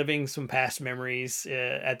reliving some past memories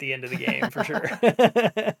at the end of the game for sure.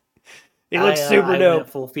 It looks super I went dope.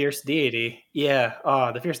 full fierce deity. Yeah.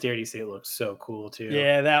 Oh, the fierce deity suit looks so cool too.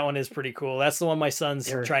 Yeah, that one is pretty cool. That's the one my son's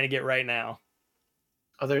They're trying to get right now.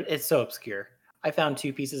 it's so obscure. I found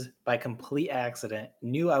two pieces by complete accident.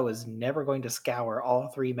 Knew I was never going to scour all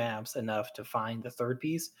three maps enough to find the third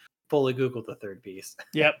piece. Fully Googled the third piece.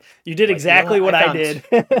 Yep, you did Like, you know exactly what? what I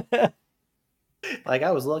did. Like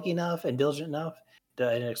I was lucky enough and diligent enough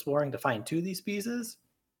in exploring to find two of these pieces,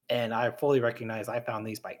 and I fully recognize I found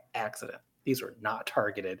these by accident. These were not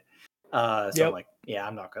targeted. So I'm Yep, like, yeah,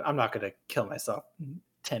 I'm not gonna kill myself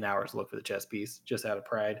 10 hours to look for the chess piece just out of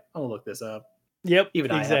pride. I'm gonna look this up. yep, Even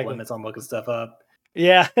I have exactly. limits on looking stuff up.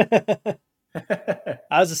 Yeah.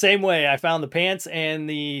 I was the same way. I found the pants and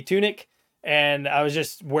the tunic, and I was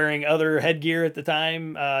just wearing other headgear at the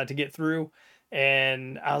time to get through.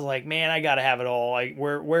 And I was like, man, I gotta have it all. Like,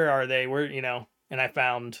 where are they? Where And I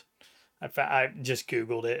just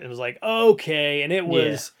Googled it and was like, okay. And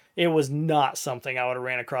Yeah. it was not something I would have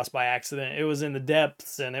ran across by accident. It was in the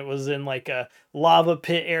depths, and it was in like a lava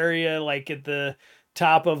pit area, like at the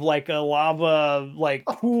top of like a lava like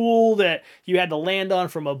Oh, pool that you had to land on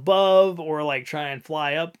from above or like try and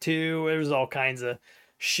fly up to. There was all kinds of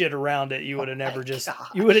shit around it. oh my You would have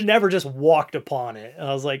gosh. never just walked upon it. And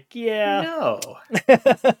I was like, yeah. No.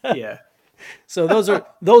 Yeah. So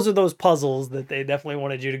those puzzles that they definitely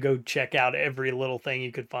wanted you to go check out every little thing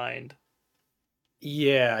you could find.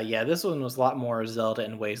 Yeah, yeah, this one was a lot more Zelda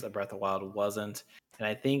in ways that Breath of the Wild wasn't, and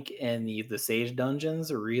I think in the Sage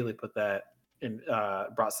dungeons really put that in,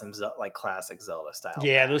 brought some like classic Zelda style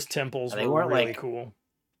Yeah, those back. temples And they were weren't really like cool.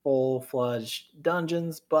 full-fledged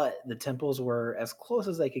dungeons, but the temples were as close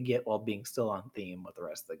as they could get while being still on theme with the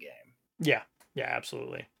rest of the game. Yeah, yeah,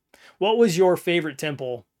 absolutely. What was your favorite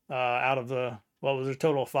temple out of the? What was a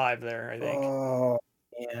total of 5 there? I think Oh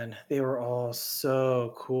man, they were all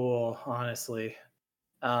so cool, honestly.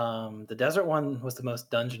 The desert one was the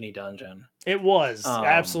most dungeony dungeon. it was Um,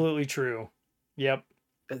 absolutely true. Yep.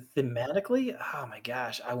 But thematically, oh my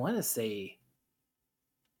gosh, I want to say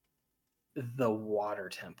the water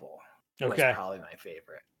temple was Okay. probably my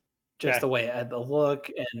favorite. Just Okay. the way it had the look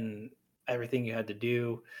and everything you had to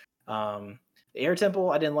do. The air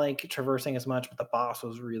temple, I didn't like traversing as much, but the boss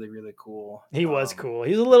was really, really cool. He was cool.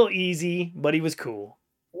 He was a little easy, but he was cool.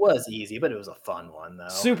 Was easy, but it was a fun one though.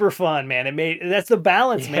 Super fun, man. That's the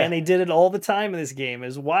balance, man. Yeah, They did it all the time in this game. It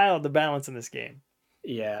was wild the balance in this game.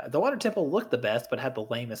 yeah. The water temple looked the best, but had the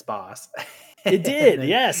lamest boss. It And did. then,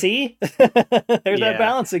 Yeah, see? There's that yeah.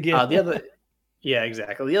 balance again. The other, yeah,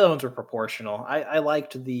 exactly. The other ones were proportional. I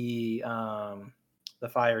liked the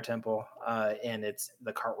fire temple and it's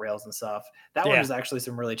the cart rails and stuff. That one Yeah, was actually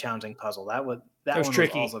some really challenging puzzle. it That was one was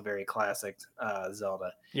tricky. also very classic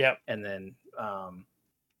Zelda. Yep. And then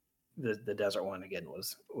the desert one again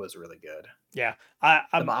was really good. Yeah. The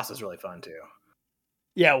I'm boss is really fun too.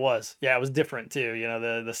 Yeah, it was. Yeah, it was different too,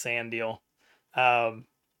 the sand deal. Um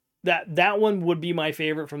that one would be my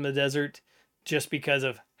favorite from the desert just because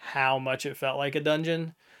of how much it felt like a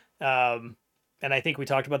dungeon. Um and I think we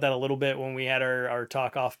talked about that a little bit when we had our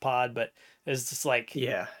talk off pod, but it's just like,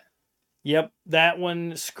 Yeah. yep, that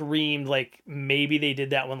one screamed like maybe they did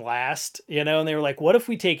that one last, and they were like, what if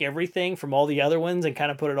we take everything from all the other ones and kind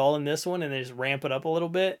of put it all in this one and then just ramp it up a little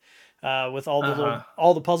bit with Uh huh.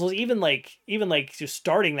 all the puzzles, even like just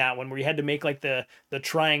starting that one where you had to make like the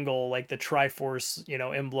triangle, like the Triforce,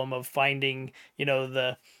 emblem of finding,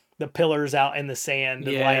 the pillars out in the sand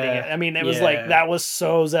and lighting it. Yeah. I mean, it was like Yeah. that was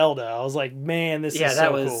so Zelda. I was like, man, this is Yeah, that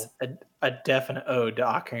so was cool. a definite ode to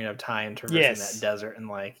Ocarina of Time traversing that Yes. desert and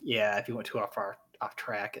like, yeah, if you went too off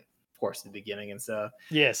track, it forced the beginning and stuff.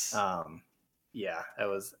 Yes. Um, yeah, it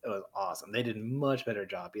was awesome. They did a much better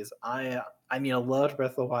job because I mean I loved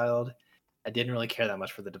Breath of the Wild. I didn't really care that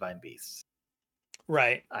much for the Divine Beasts.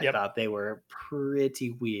 Right. I Yep. thought they were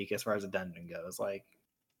pretty weak as far as the dungeon goes. Like,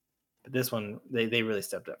 but this one they really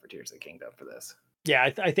stepped up for Tears of the Kingdom for this. Yeah,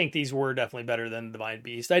 I think these were definitely better than Divine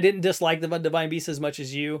Beast. I didn't dislike the Divine Beast as much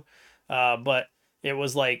as you, but it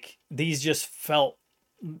was like these just felt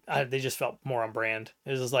they just felt more on brand.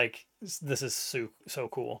 It was just like this is so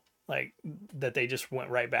cool, like that they just went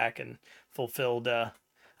right back and fulfilled.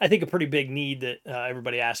 I think a pretty big need that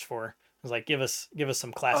everybody asked for. It was like give us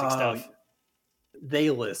some classic Oh, stuff.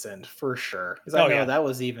 they listened for sure because I Oh know yeah, that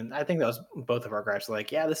was even. I think that was both of our gripes.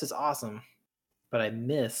 Like, yeah, this is awesome, but I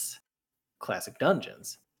miss classic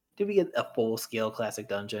dungeons. Did we get a full scale classic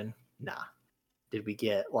dungeon? Nah. Did we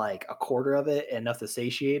get like a quarter of it enough to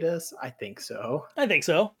satiate us? I think so. I think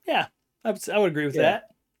so. Yeah, I would agree with Yeah. that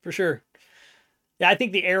for sure. Yeah, I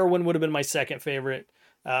think the Arrow one would have been my second favorite,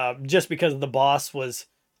 just because the boss was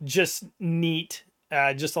just neat,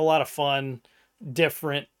 just a lot of fun,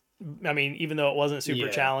 different. I mean, even though it wasn't super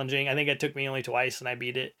Yeah, challenging, I think it took me only twice and I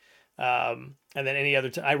beat it. And then any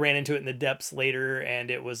other, I ran into it in the depths later, and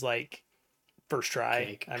it was like first try.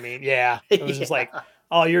 cake. I mean, yeah, it was just like, Yeah.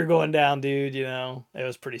 oh, you're going down, dude. You know, it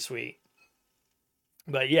was pretty sweet.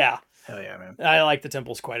 But yeah, Hell yeah, man. I like the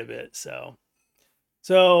temples quite a bit. So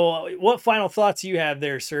what final thoughts you have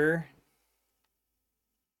there, sir?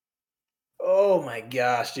 Oh my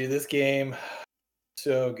gosh, dude, this game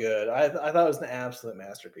so good. I thought it was an absolute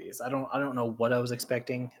masterpiece. I don't know what I was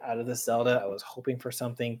expecting out of this Zelda. I was hoping for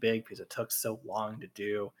something big because it took so long to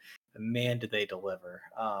do. But man, did they deliver.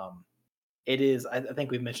 It is. I think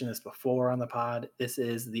we've mentioned this before on the pod. This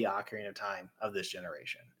is the Ocarina of Time of this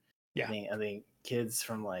generation. Yeah, I think kids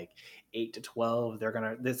from like 8 to 12,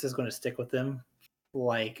 this is gonna stick with them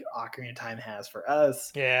like Ocarina of Time has for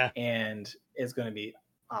us, yeah, and it's gonna be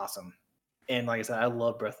awesome. And like I said, I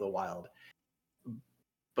love Breath of the Wild,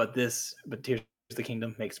 but Tears of the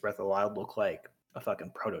Kingdom makes Breath of the Wild look like a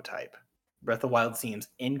fucking prototype. Breath of the Wild seems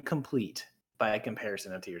incomplete by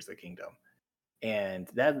comparison of Tears of the Kingdom, and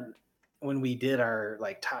that when we did our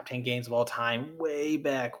like top 10 games of all time way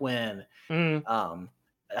back when, mm, um,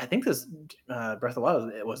 I think this Breath of the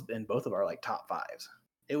Wild it was in both of our like top fives.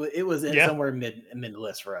 It was in yeah, somewhere mid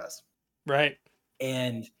list for us, right,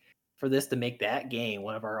 and for this to make that game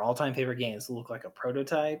one of our all time favorite games look like a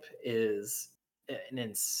prototype is an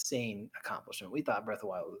insane accomplishment. We thought Breath of the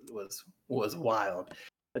Wild was wild,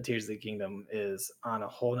 but Tears of the Kingdom is on a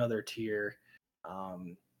whole nother tier.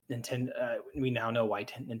 Nintendo, we now know why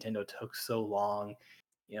Nintendo took so long.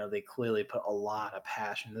 You know, they clearly put a lot of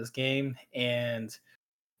passion in this game, and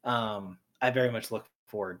I very much look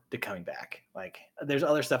forward to coming back. Like, there's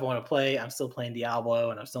other stuff I want to play. I'm still playing Diablo,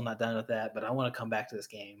 and I'm still not done with that. But I want to come back to this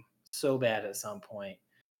game so bad at some point.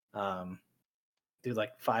 Um, do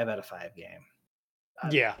like 5 out of 5 game. I,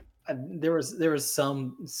 yeah. there was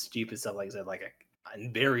some stupid stuff like I said, like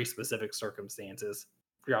in very specific circumstances,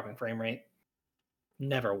 dropping frame rate.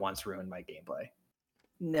 Never once ruined my gameplay.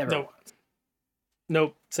 Never Nope, once.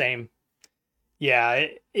 nope, same. Yeah,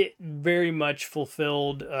 it very much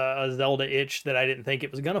fulfilled a Zelda itch that I didn't think it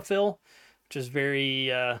was gonna fill, which is very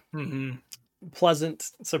Mm-hmm. pleasant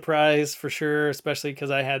surprise for sure, especially because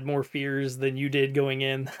I had more fears than you did going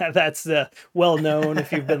in. That's well known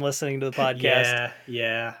if you've been listening to the podcast. Yeah,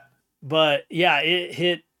 yeah, But yeah, it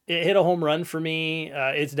hit a home run for me.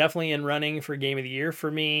 It's definitely in running for game of the year for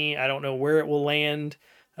me. I don't know where it will land.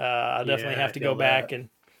 I'll definitely yeah. have I to go feel back that. and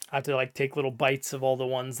I have to like take little bites of all the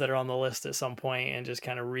ones that are on the list at some point and just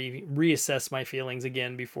kind of reassess my feelings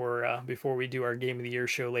again before we do our game of the year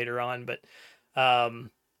show later on. But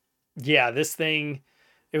um, yeah, this thing,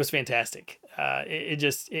 it was fantastic. It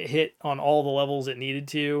hit on all the levels it needed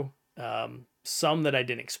to. Some that I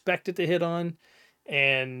didn't expect it to hit on,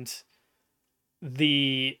 and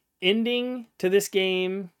the ending to this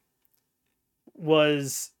game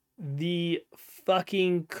was the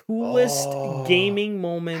fucking coolest Oh, gaming how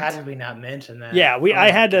moment. did we not mention Yeah, that? we Oh I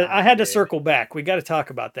my had to I god, had to dude. circle back. We got to talk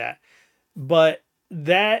about that. But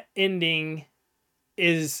that ending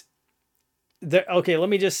is the okay, let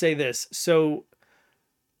me just say this. So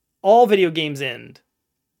all video games end,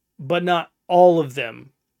 but not all of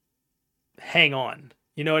them hang on.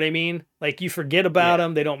 You know what I mean? Like you forget about Yeah.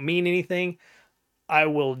 them, they don't mean anything. I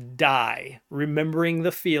will die remembering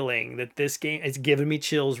the feeling that this game is giving me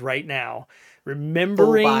chills right now. Full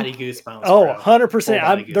Remembering, body goosebumps, oh, bro. Full 100%.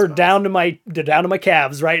 body They're goosebumps. they're down to my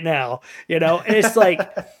calves right now. You know, it's like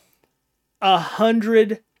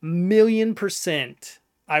 100 million%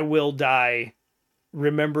 I will die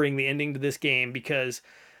remembering the ending to this game because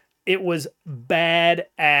it was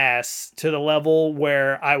badass to the level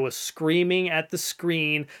where I was screaming at the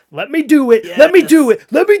screen, "Let me do it! Let me do Yes.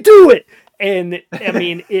 it! Let me do it!" And I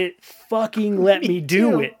mean, it fucking let me Me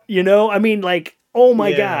do too. it. You know, I mean, like, oh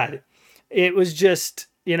my Yeah. god, it was just,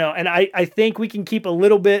 and I think we can keep a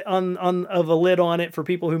little bit on of a lid on it for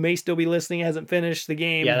people who may still be listening, hasn't finished the Yeah,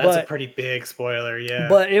 game, that's a but pretty big spoiler.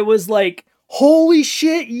 Yeah. it was like, holy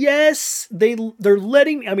shit, yes, they're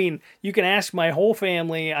letting, I mean, you can ask my whole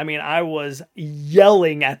family. I mean, I was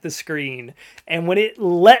yelling at the screen, and when it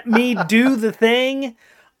let me do the thing,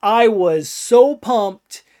 I was so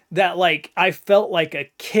pumped that like I felt like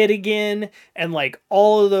a kid again, and like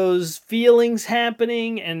all of those feelings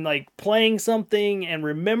happening and like playing something and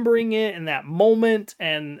remembering it and that moment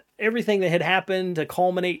and everything that had happened to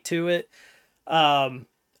culminate to it. um,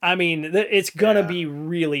 I mean, it's gonna Yeah. be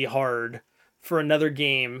really hard for another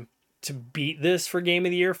game to beat this for game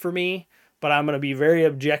of the year for me. but I'm going to be very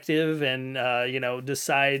objective and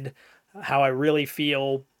decide how I really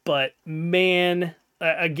feel. But man,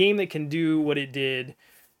 a game that can do what it did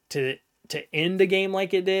to end a game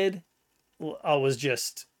like it did was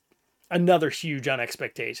just another huge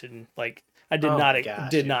unexpectation. Like I Oh my gosh,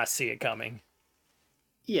 did dude. not see it coming.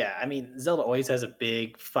 Yeah, I mean, Zelda always has a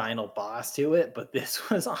big final boss to it, but this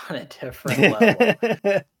was on a different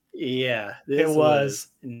level. Yeah, It this was.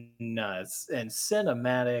 was nuts and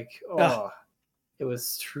cinematic. Ugh. Oh, it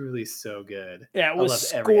was truly so good. Yeah, it I was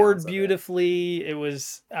loved every scored ounce of it. beautifully. It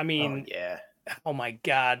was, I Oh mean, yeah. oh my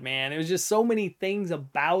God, man. It was just so many things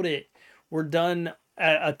about it were done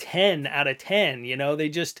at a 10 out of 10. You know, they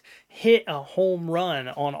just hit a home run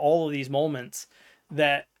on all of these moments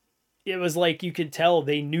that it was like you could tell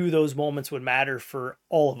they knew those moments would matter for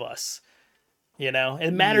all of us. You know,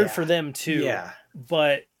 it mattered Yeah. for them too, Yeah.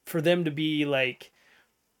 but for them to be like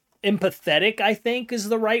empathetic, I think is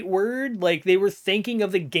the right word. Like they were thinking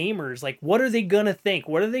of the gamers. Like, what are they gonna think?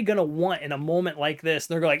 What are they gonna want in a moment like this?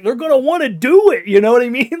 And they're like, they're gonna want to do it. You know what I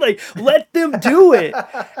mean? Like, let them do it.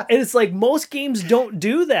 And it's like most games don't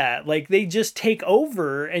do that. Like they just take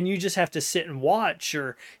over and you just have to sit and watch,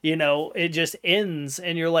 or it just ends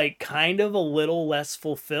and you're like kind of a little less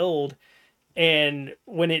fulfilled. And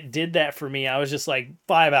when it did that for me, I was just like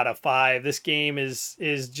 5 out of 5. This game is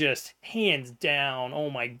just hands down. Oh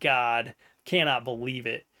my God, cannot believe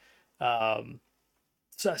it. Um,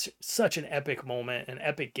 such an epic moment, an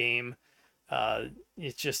epic game.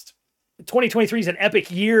 It's just 2023 is an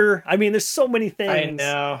epic year. I mean, there's so many things.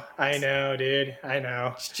 I know, dude. I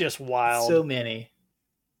know. It's just wild, So many.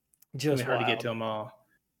 It's gonna just be hard to get wild. to them all.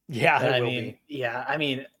 Yeah, But it I will mean, be. yeah, I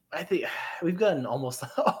mean, I think we've gotten almost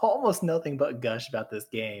almost nothing but gush about this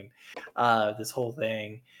game, this whole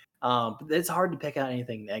thing. But it's hard to pick out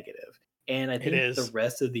anything negative, and I It think the is.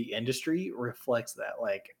 rest of the industry reflects that.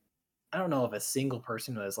 Like, I don't know if a single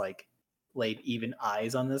person has like laid even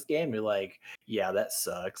eyes on this game. You're like, yeah, that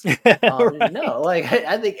sucks. Right. No, like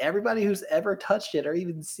I think everybody who's ever touched it or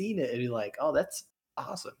even seen it, would be like, oh, that's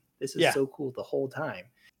awesome. This is Yeah. so cool the whole time.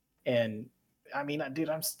 And I mean, dude,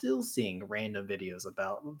 I'm still seeing random videos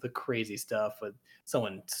about the crazy stuff with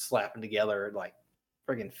someone slapping together like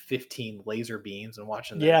friggin' 15 laser beams and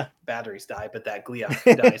watching their Yeah. batteries die, but that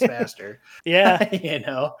Gleok dies faster. Yeah. you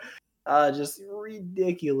know, just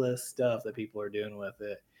ridiculous stuff that people are doing with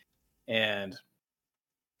it. And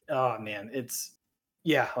oh man, it's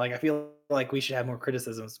yeah, like I feel like we should have more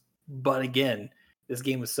criticisms. But again, this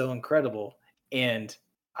game was so incredible, and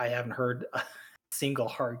I haven't heard a single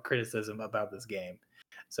hard criticism about this game.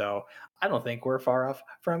 So I don't think we're far off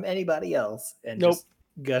from anybody else and Nope. just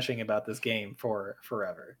gushing about this game for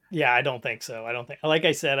forever. Yeah, I don't think so. I don't think. Like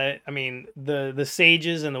I said, I mean the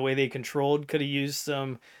sages and the way they controlled could have used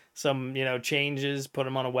some changes, put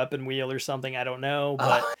them on a weapon wheel or something. I don't know,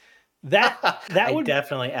 but Oh, that that I would.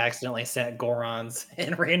 definitely accidentally sent Gorons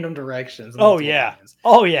in random directions Oh multiple yeah. times.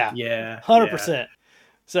 Oh yeah. Yeah, yeah. 100%.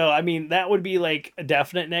 So I mean that would be like a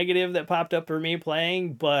definite negative that popped up for me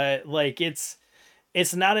playing, but like it's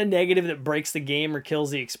not a negative that breaks the game or kills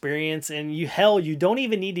the experience. And you don't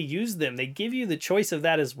even need to use them. They give you the choice of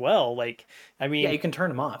that as well. Like I Yeah, mean, you can turn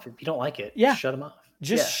them off. If you don't like it, yeah, shut them off.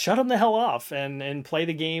 just Yeah. shut them the hell off and play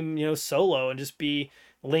the game solo and just be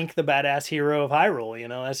Link the badass hero of Hyrule.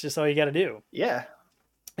 That's just all you got to do. Yeah.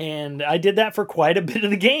 And I did that for quite a bit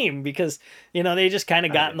of the game because they just kind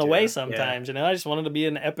of I got in did the way too. Yeah. sometimes. I just wanted to be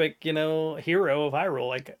an epic hero of Hyrule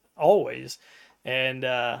like always, and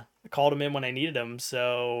called him in when I needed him.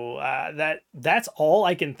 So that's all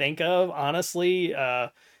I can think of honestly.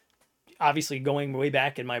 Obviously going way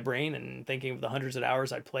back in my brain and thinking of the hundreds of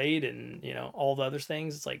hours I played and all the other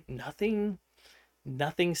things, it's like nothing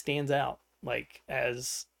stands out like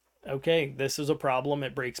as okay, this is a problem,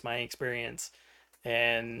 it breaks my experience.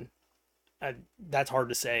 And that's hard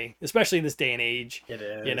to say, especially in this day and age, It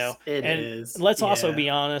is. It and is. let's also Yeah. be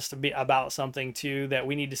honest about something too that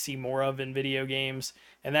we need to see more of in video games,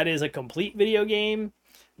 and that is a complete video game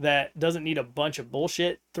that doesn't need a bunch of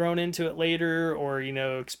bullshit thrown into it later, or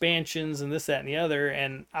expansions and this, that, and the other.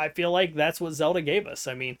 And I feel like that's what Zelda gave us.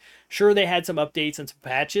 I mean, sure, they had some updates and some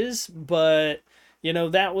patches, but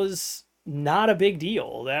that was not a big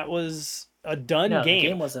deal. That was a done No, the game.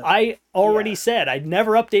 game wasn't. I already Yeah. said I'd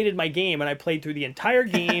never updated my game, and I played through the entire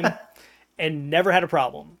game and never had a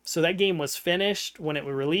problem. So that game was finished when it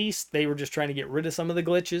was released. They were just trying to get rid of some of the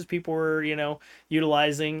glitches people were,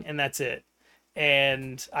 utilizing, and that's it.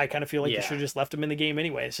 And I kind of feel like they should yeah. have just left them in the game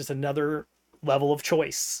anyway. It's just another level of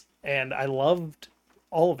choice, and I loved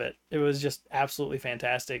all of it. It was just absolutely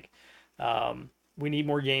fantastic. We need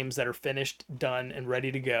more games that are finished, done, and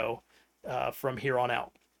ready to go from here on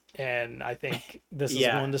out. and I think this is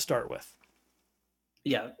Yeah, one to start with.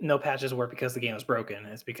 yeah. No patches were because the game was broken.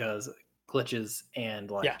 It's because glitches and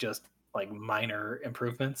Yeah, like just like minor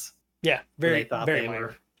improvements yeah, when they very thought very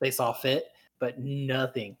minor. they saw fit, but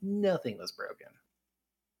nothing was broken.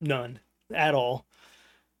 None at all.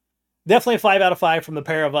 Definitely a 5 out of 5 from the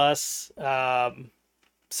pair of us.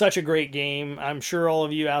 Such a great game. I'm sure all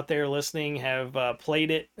of you out there listening have played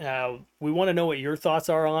it. We want to know what your thoughts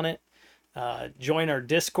are on it. Join our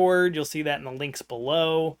Discord. You'll see that in the links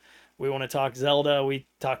below. We want to talk Zelda. We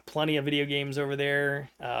talk plenty of video games over there.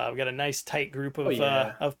 We've got a nice tight group Oh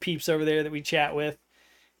yeah, of peeps over there that we chat with,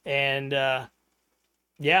 and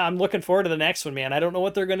yeah, I'm looking forward to the next one, man. I don't know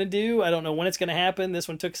what they're gonna do. I don't know when it's gonna happen. This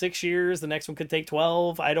one took 6 years. The next one could take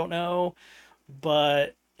 12. I don't know,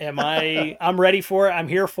 but I'm ready for it. I'm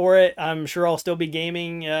here for it. I'm sure I'll still be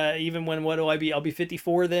gaming even when, what do I be? I'll be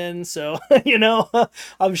 54 then, so you know,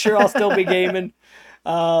 I'm sure I'll still be gaming.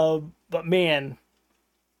 But man,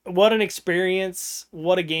 what an experience.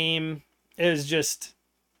 What a game. It was just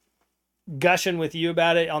gushing with you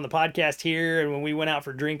about it on the podcast here and when we went out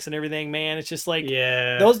for drinks and everything, man. It's just like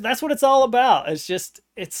yeah, those that's what it's all about.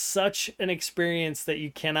 It's such an experience that you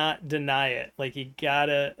cannot deny it. Like you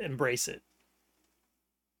gotta embrace it.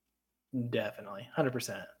 definitely,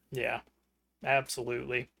 100%. Yeah,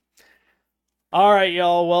 absolutely. All right,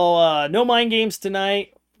 y'all. Well, no mind games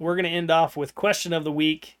tonight. We're gonna end off with question of the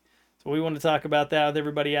week. So we want to talk about that with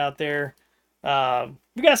everybody out there.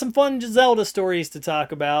 We got some fun Zelda stories to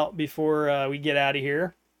talk about before we get out of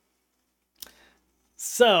here.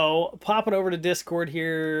 So popping over to Discord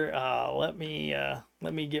here. Let me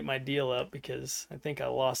get my deal up because I think I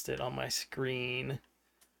lost it on my screen.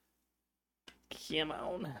 Come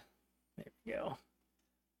on. There we go.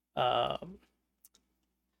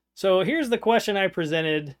 So here's the question I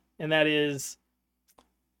presented, and that is,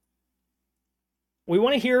 we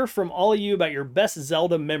want to hear from all of you about your best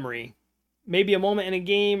Zelda memory. Maybe a moment in a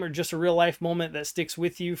game or just a real life moment that sticks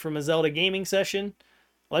with you from a Zelda gaming session.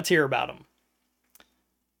 Let's hear about them.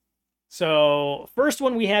 So, first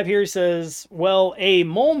one we have here says, well, a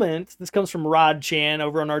moment. This comes from Rod Chan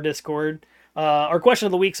over on our Discord. Our question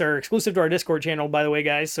of the weeks are exclusive to our Discord channel, by the way,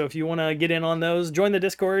 guys. So if you want to get in on those, join the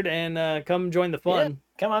Discord and come join the Yeah, fun.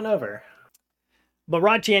 come on over. But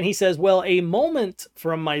Rod Chan, he says, well, a moment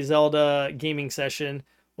from my Zelda gaming session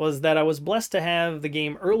was that I was blessed to have the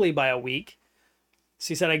game early by a week. So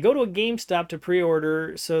he said, I go to a GameStop to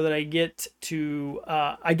pre-order so that I get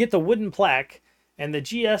the wooden plaque and the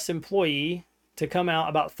GS employee to come out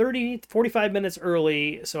about 45 minutes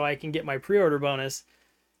early so I can get my pre-order bonus.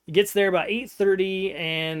 He gets there about 8:30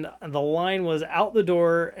 and the line was out the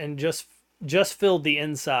door and just filled the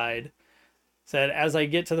inside. Said, as I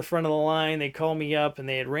get to the front of the line, they call me up and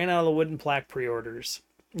they had ran out of the wooden plaque pre-orders.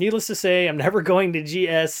 Needless to say, I'm never going to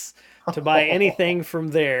GS to buy anything from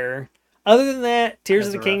there. Other than that, Tears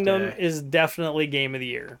of That's the a rough Kingdom day. is definitely game of the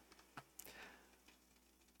year.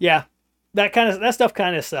 Yeah, that stuff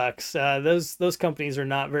kind of sucks. Those companies are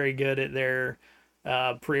not very good at their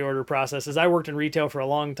pre-order processes. I worked in retail for a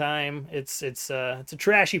long time. It's a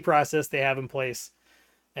trashy process they have in place.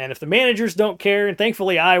 And if the managers don't care, and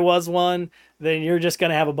thankfully I was one, then you're just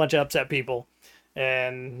going to have a bunch of upset people.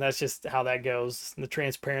 And that's just how that goes. The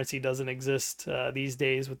transparency doesn't exist these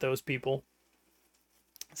days with those people.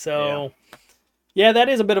 Yeah. So, yeah, that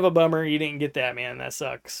is a bit of a bummer. You didn't get that, man. That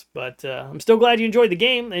sucks. But I'm still glad you enjoyed the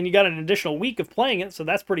game and you got an additional week of playing it. So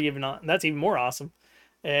that's even more awesome.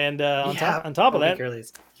 And Yeah, on top of a week that, early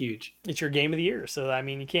is huge. it's your game of the year. So I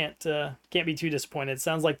mean, you can't be too disappointed. It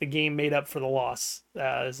sounds like the game made up for the loss,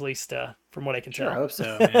 at least from what I can Sure tell. hope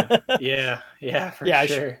so, man. Yeah, yeah, for Yeah,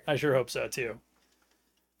 sure. I sure hope so too.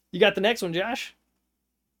 You got the next one, Josh?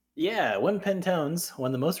 Yeah, one Pentones, one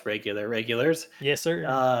of the most regulars. Yes, sir.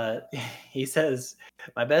 Uh, he says,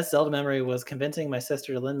 my best Zelda memory was convincing my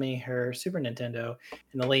sister to lend me her Super Nintendo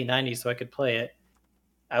in the late 90s so I could play it.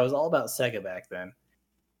 I was all about Sega back then,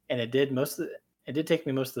 and it did take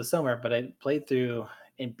me most of the summer, but I played through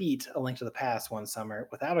and beat A Link to the Past one summer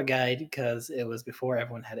without a guide because it was before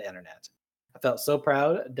everyone had internet. I felt so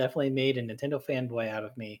proud. Definitely made a Nintendo fanboy out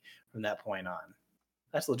of me from that point on.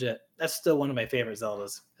 That's legit. That's still one of my favorite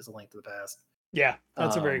Zeldas. Is A Link to the Past. Yeah,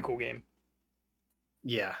 that's a very Um, cool game.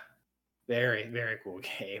 yeah, very cool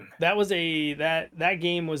game. That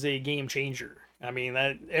game was a game changer. I mean,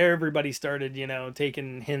 that everybody started,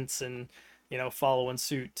 taking hints and following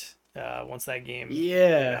suit once that game,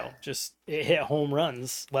 Yeah, just it hit home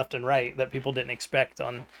runs left and right that people didn't expect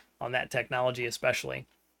on that technology, especially.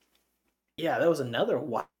 yeah, that was another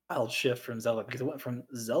wild shift from Zelda because it went from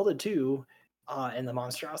Zelda 2 and the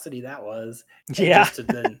monstrosity that was, and Yeah, just to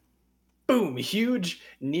then boom, huge,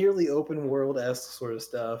 nearly open world-esque sort of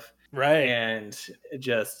stuff, Right. and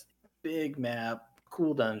just big map,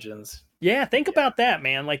 cool dungeons. Yeah, think Yeah. about that,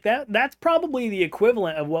 man. Like that's probably the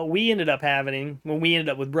equivalent of what we ended up having when we ended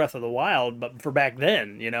up with Breath of the Wild, but for back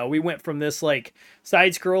then, we went from this like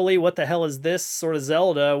side scrolly, what the hell is this sort of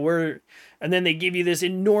Zelda, where and then they give you this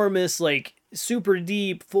enormous like super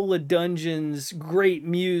deep, full of dungeons, great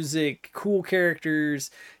music, cool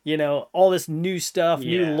characters, all this new stuff,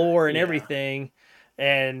 new Yeah, lore and yeah. everything,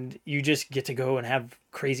 and you just get to go and have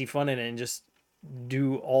crazy fun in it and just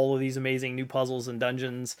do all of these amazing new puzzles and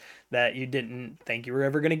dungeons that you didn't think you were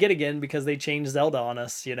ever going to get again because they changed Zelda on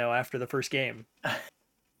us, after the first game.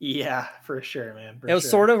 Yeah, for sure, man, It for was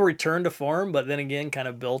sort sure. of a return to form, but then again, kind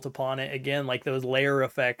of built upon it again, like those layer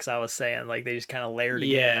effects I was saying, like they just kind of layered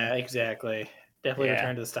again. Yeah, exactly. Definitely Yeah,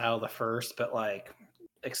 returned to the style of the first, but like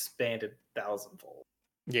expanded thousandfold.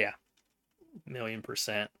 yeah,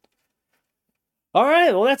 1,000,000%. All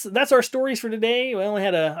right, well that's our stories for today. We only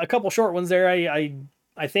had a couple short ones there.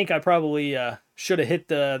 I think I probably should have hit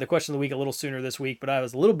the question of the week a little sooner this week, but I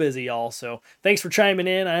was a little busy, y'all. So thanks for chiming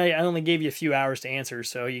in. I only gave you a few hours to answer,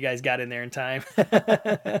 so you guys got in there in time.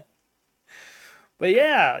 But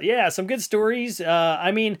yeah, some good stories.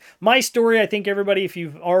 I mean, my story, I think everybody, if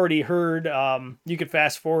you've already heard, you could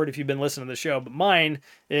fast forward if you've been listening to the show. But mine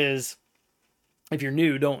is, if you're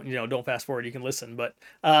new, don't fast forward. You can listen. But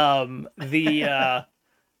the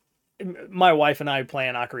my wife and I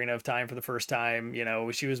playing Ocarina of Time for the first time.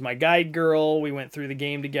 She was my guide girl. We went through the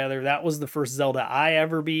game together. That was the first Zelda I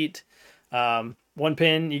ever beat. One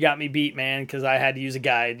pin, you got me beat, man, because I had to use a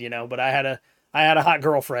guide. But I had a hot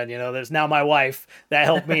girlfriend. That's now my wife that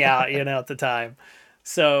helped me out. At the time.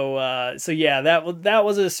 So yeah, that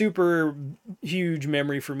was a super huge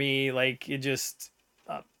memory for me. Like it just,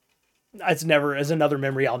 it's another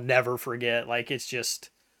memory I'll never forget. Like it's just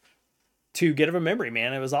too good of a memory,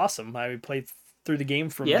 man. It was awesome. I played through the game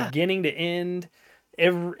from Yeah, beginning to end.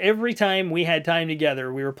 Every time we had time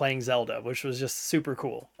together, we were playing Zelda, which was just super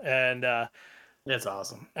cool. And that's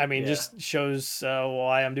awesome. I mean, Yeah. just shows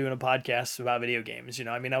why I'm doing a podcast about video games.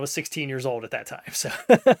 I mean, I was 16 years old at that time, so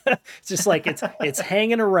it's just like it's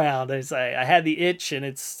hanging around. It's like I had the itch, and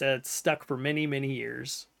it's stuck for many many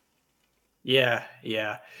years. Yeah,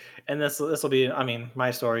 yeah. And this will be, I mean,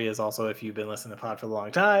 my story is also, if you've been listening to Pod for a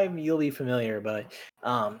long time, you'll be familiar, but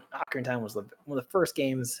Ocarina of Time was one of the first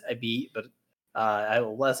games I beat, but I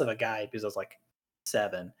was less of a guide because I was like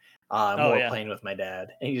 7. Oh More yeah, playing with my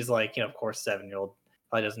dad. And he's like, of course, 7-year-old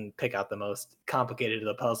probably doesn't pick out the most complicated of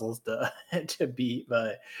the puzzles to to beat,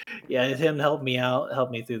 but yeah, him helped me out,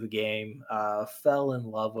 helped me through the game, fell in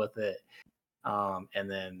love with it, and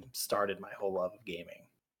then started my whole love of gaming.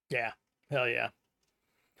 yeah, hell yeah.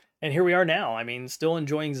 And here we are now. I mean, still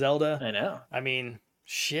enjoying Zelda. I know. I mean,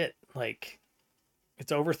 shit, like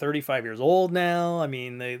it's over 35 years old now. I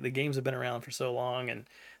mean, the games have been around for so long and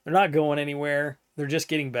they're not going anywhere. They're just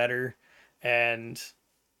getting better. And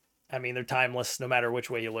I mean, they're timeless no matter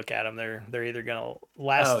which way you look at them. They're either going to Oh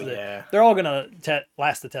last yeah. they're all going to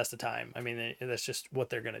last the test of time. I mean, that's just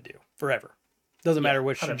what they're going to do forever. Doesn't Yeah, matter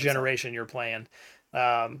which 100%. generation you're playing.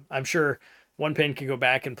 I'm sure one pin can go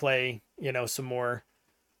back and play, some more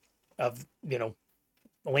of, A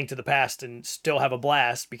Link to the Past and still have a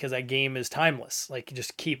blast because that game is timeless. Like you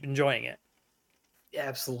just keep enjoying it.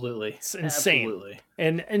 Absolutely. It's insane. Absolutely.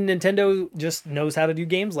 And Nintendo just knows how to do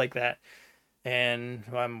games like that. And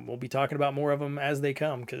we'll be talking about more of them as they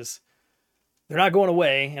come because they're not going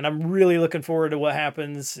away. And I'm really looking forward to what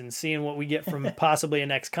happens and seeing what we get from possibly a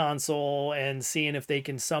next console and seeing if they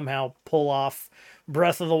can somehow pull off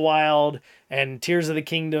Breath of the Wild and Tears of the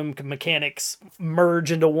Kingdom mechanics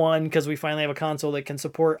merge into one because we finally have a console that can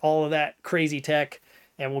support all of that crazy tech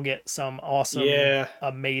and we'll get some awesome, Yeah.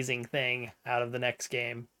 amazing thing out of the next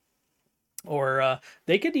game. Or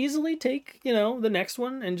they could easily take, the next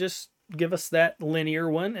one and just give us that linear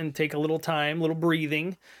one and take a little time, little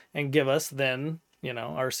breathing, and give us then,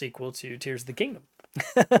 our sequel to Tears of the Kingdom.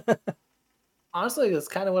 Honestly, that's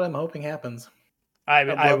kind of what I'm hoping happens. I I'd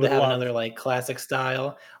I love to would have love another like classic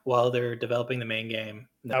style while they're developing the main game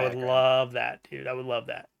in the I would background. love that, dude. I would love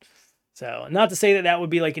that. So, not to say that that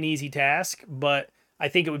would be like an easy task, but I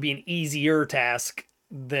think it would be an easier task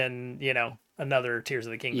than, another Tears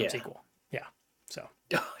of the Kingdom Yeah. sequel. Yeah. So,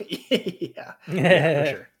 Yeah. Yeah, for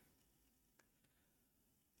sure.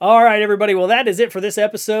 all right, everybody. Well, that is it for this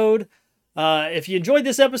episode. If you enjoyed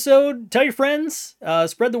this episode, tell your friends,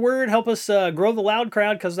 spread the word, help us grow the loud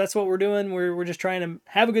crowd because that's what we're doing. We're just trying to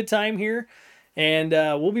have a good time here. And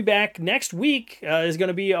we'll be back next week. Is going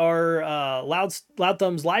to be our Loud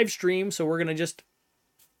Thumbs live stream. So we're going to just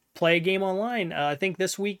play a game online. I think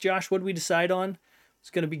this week, Josh, what did we decide on? It's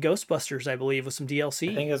going to be Ghostbusters, I believe, with some I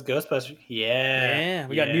DLC. think it's Ghostbusters. Yeah, Yeah,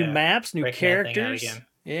 we got new yeah. maps, new Breaking that thing out characters. again.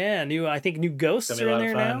 Yeah, I think new It's gonna ghosts be a are in lot of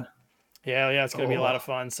there fun. now. Yeah, it's going to be a lot Oh, of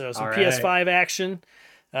fun. So some all right. PS5 action.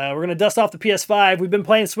 We're going to dust off the PS5. We've been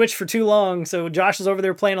playing Switch for too long, so Josh is over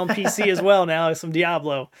there playing on PC as well now, some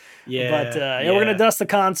Diablo. But Yeah, yeah, we're going to yeah, dust the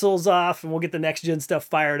consoles off, and we'll get the next gen stuff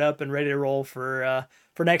fired up and ready to roll for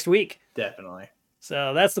next week. definitely.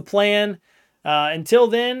 So that's the plan. Until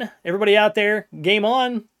then, everybody out there, game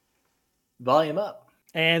on Volume up.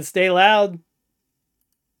 and stay loud.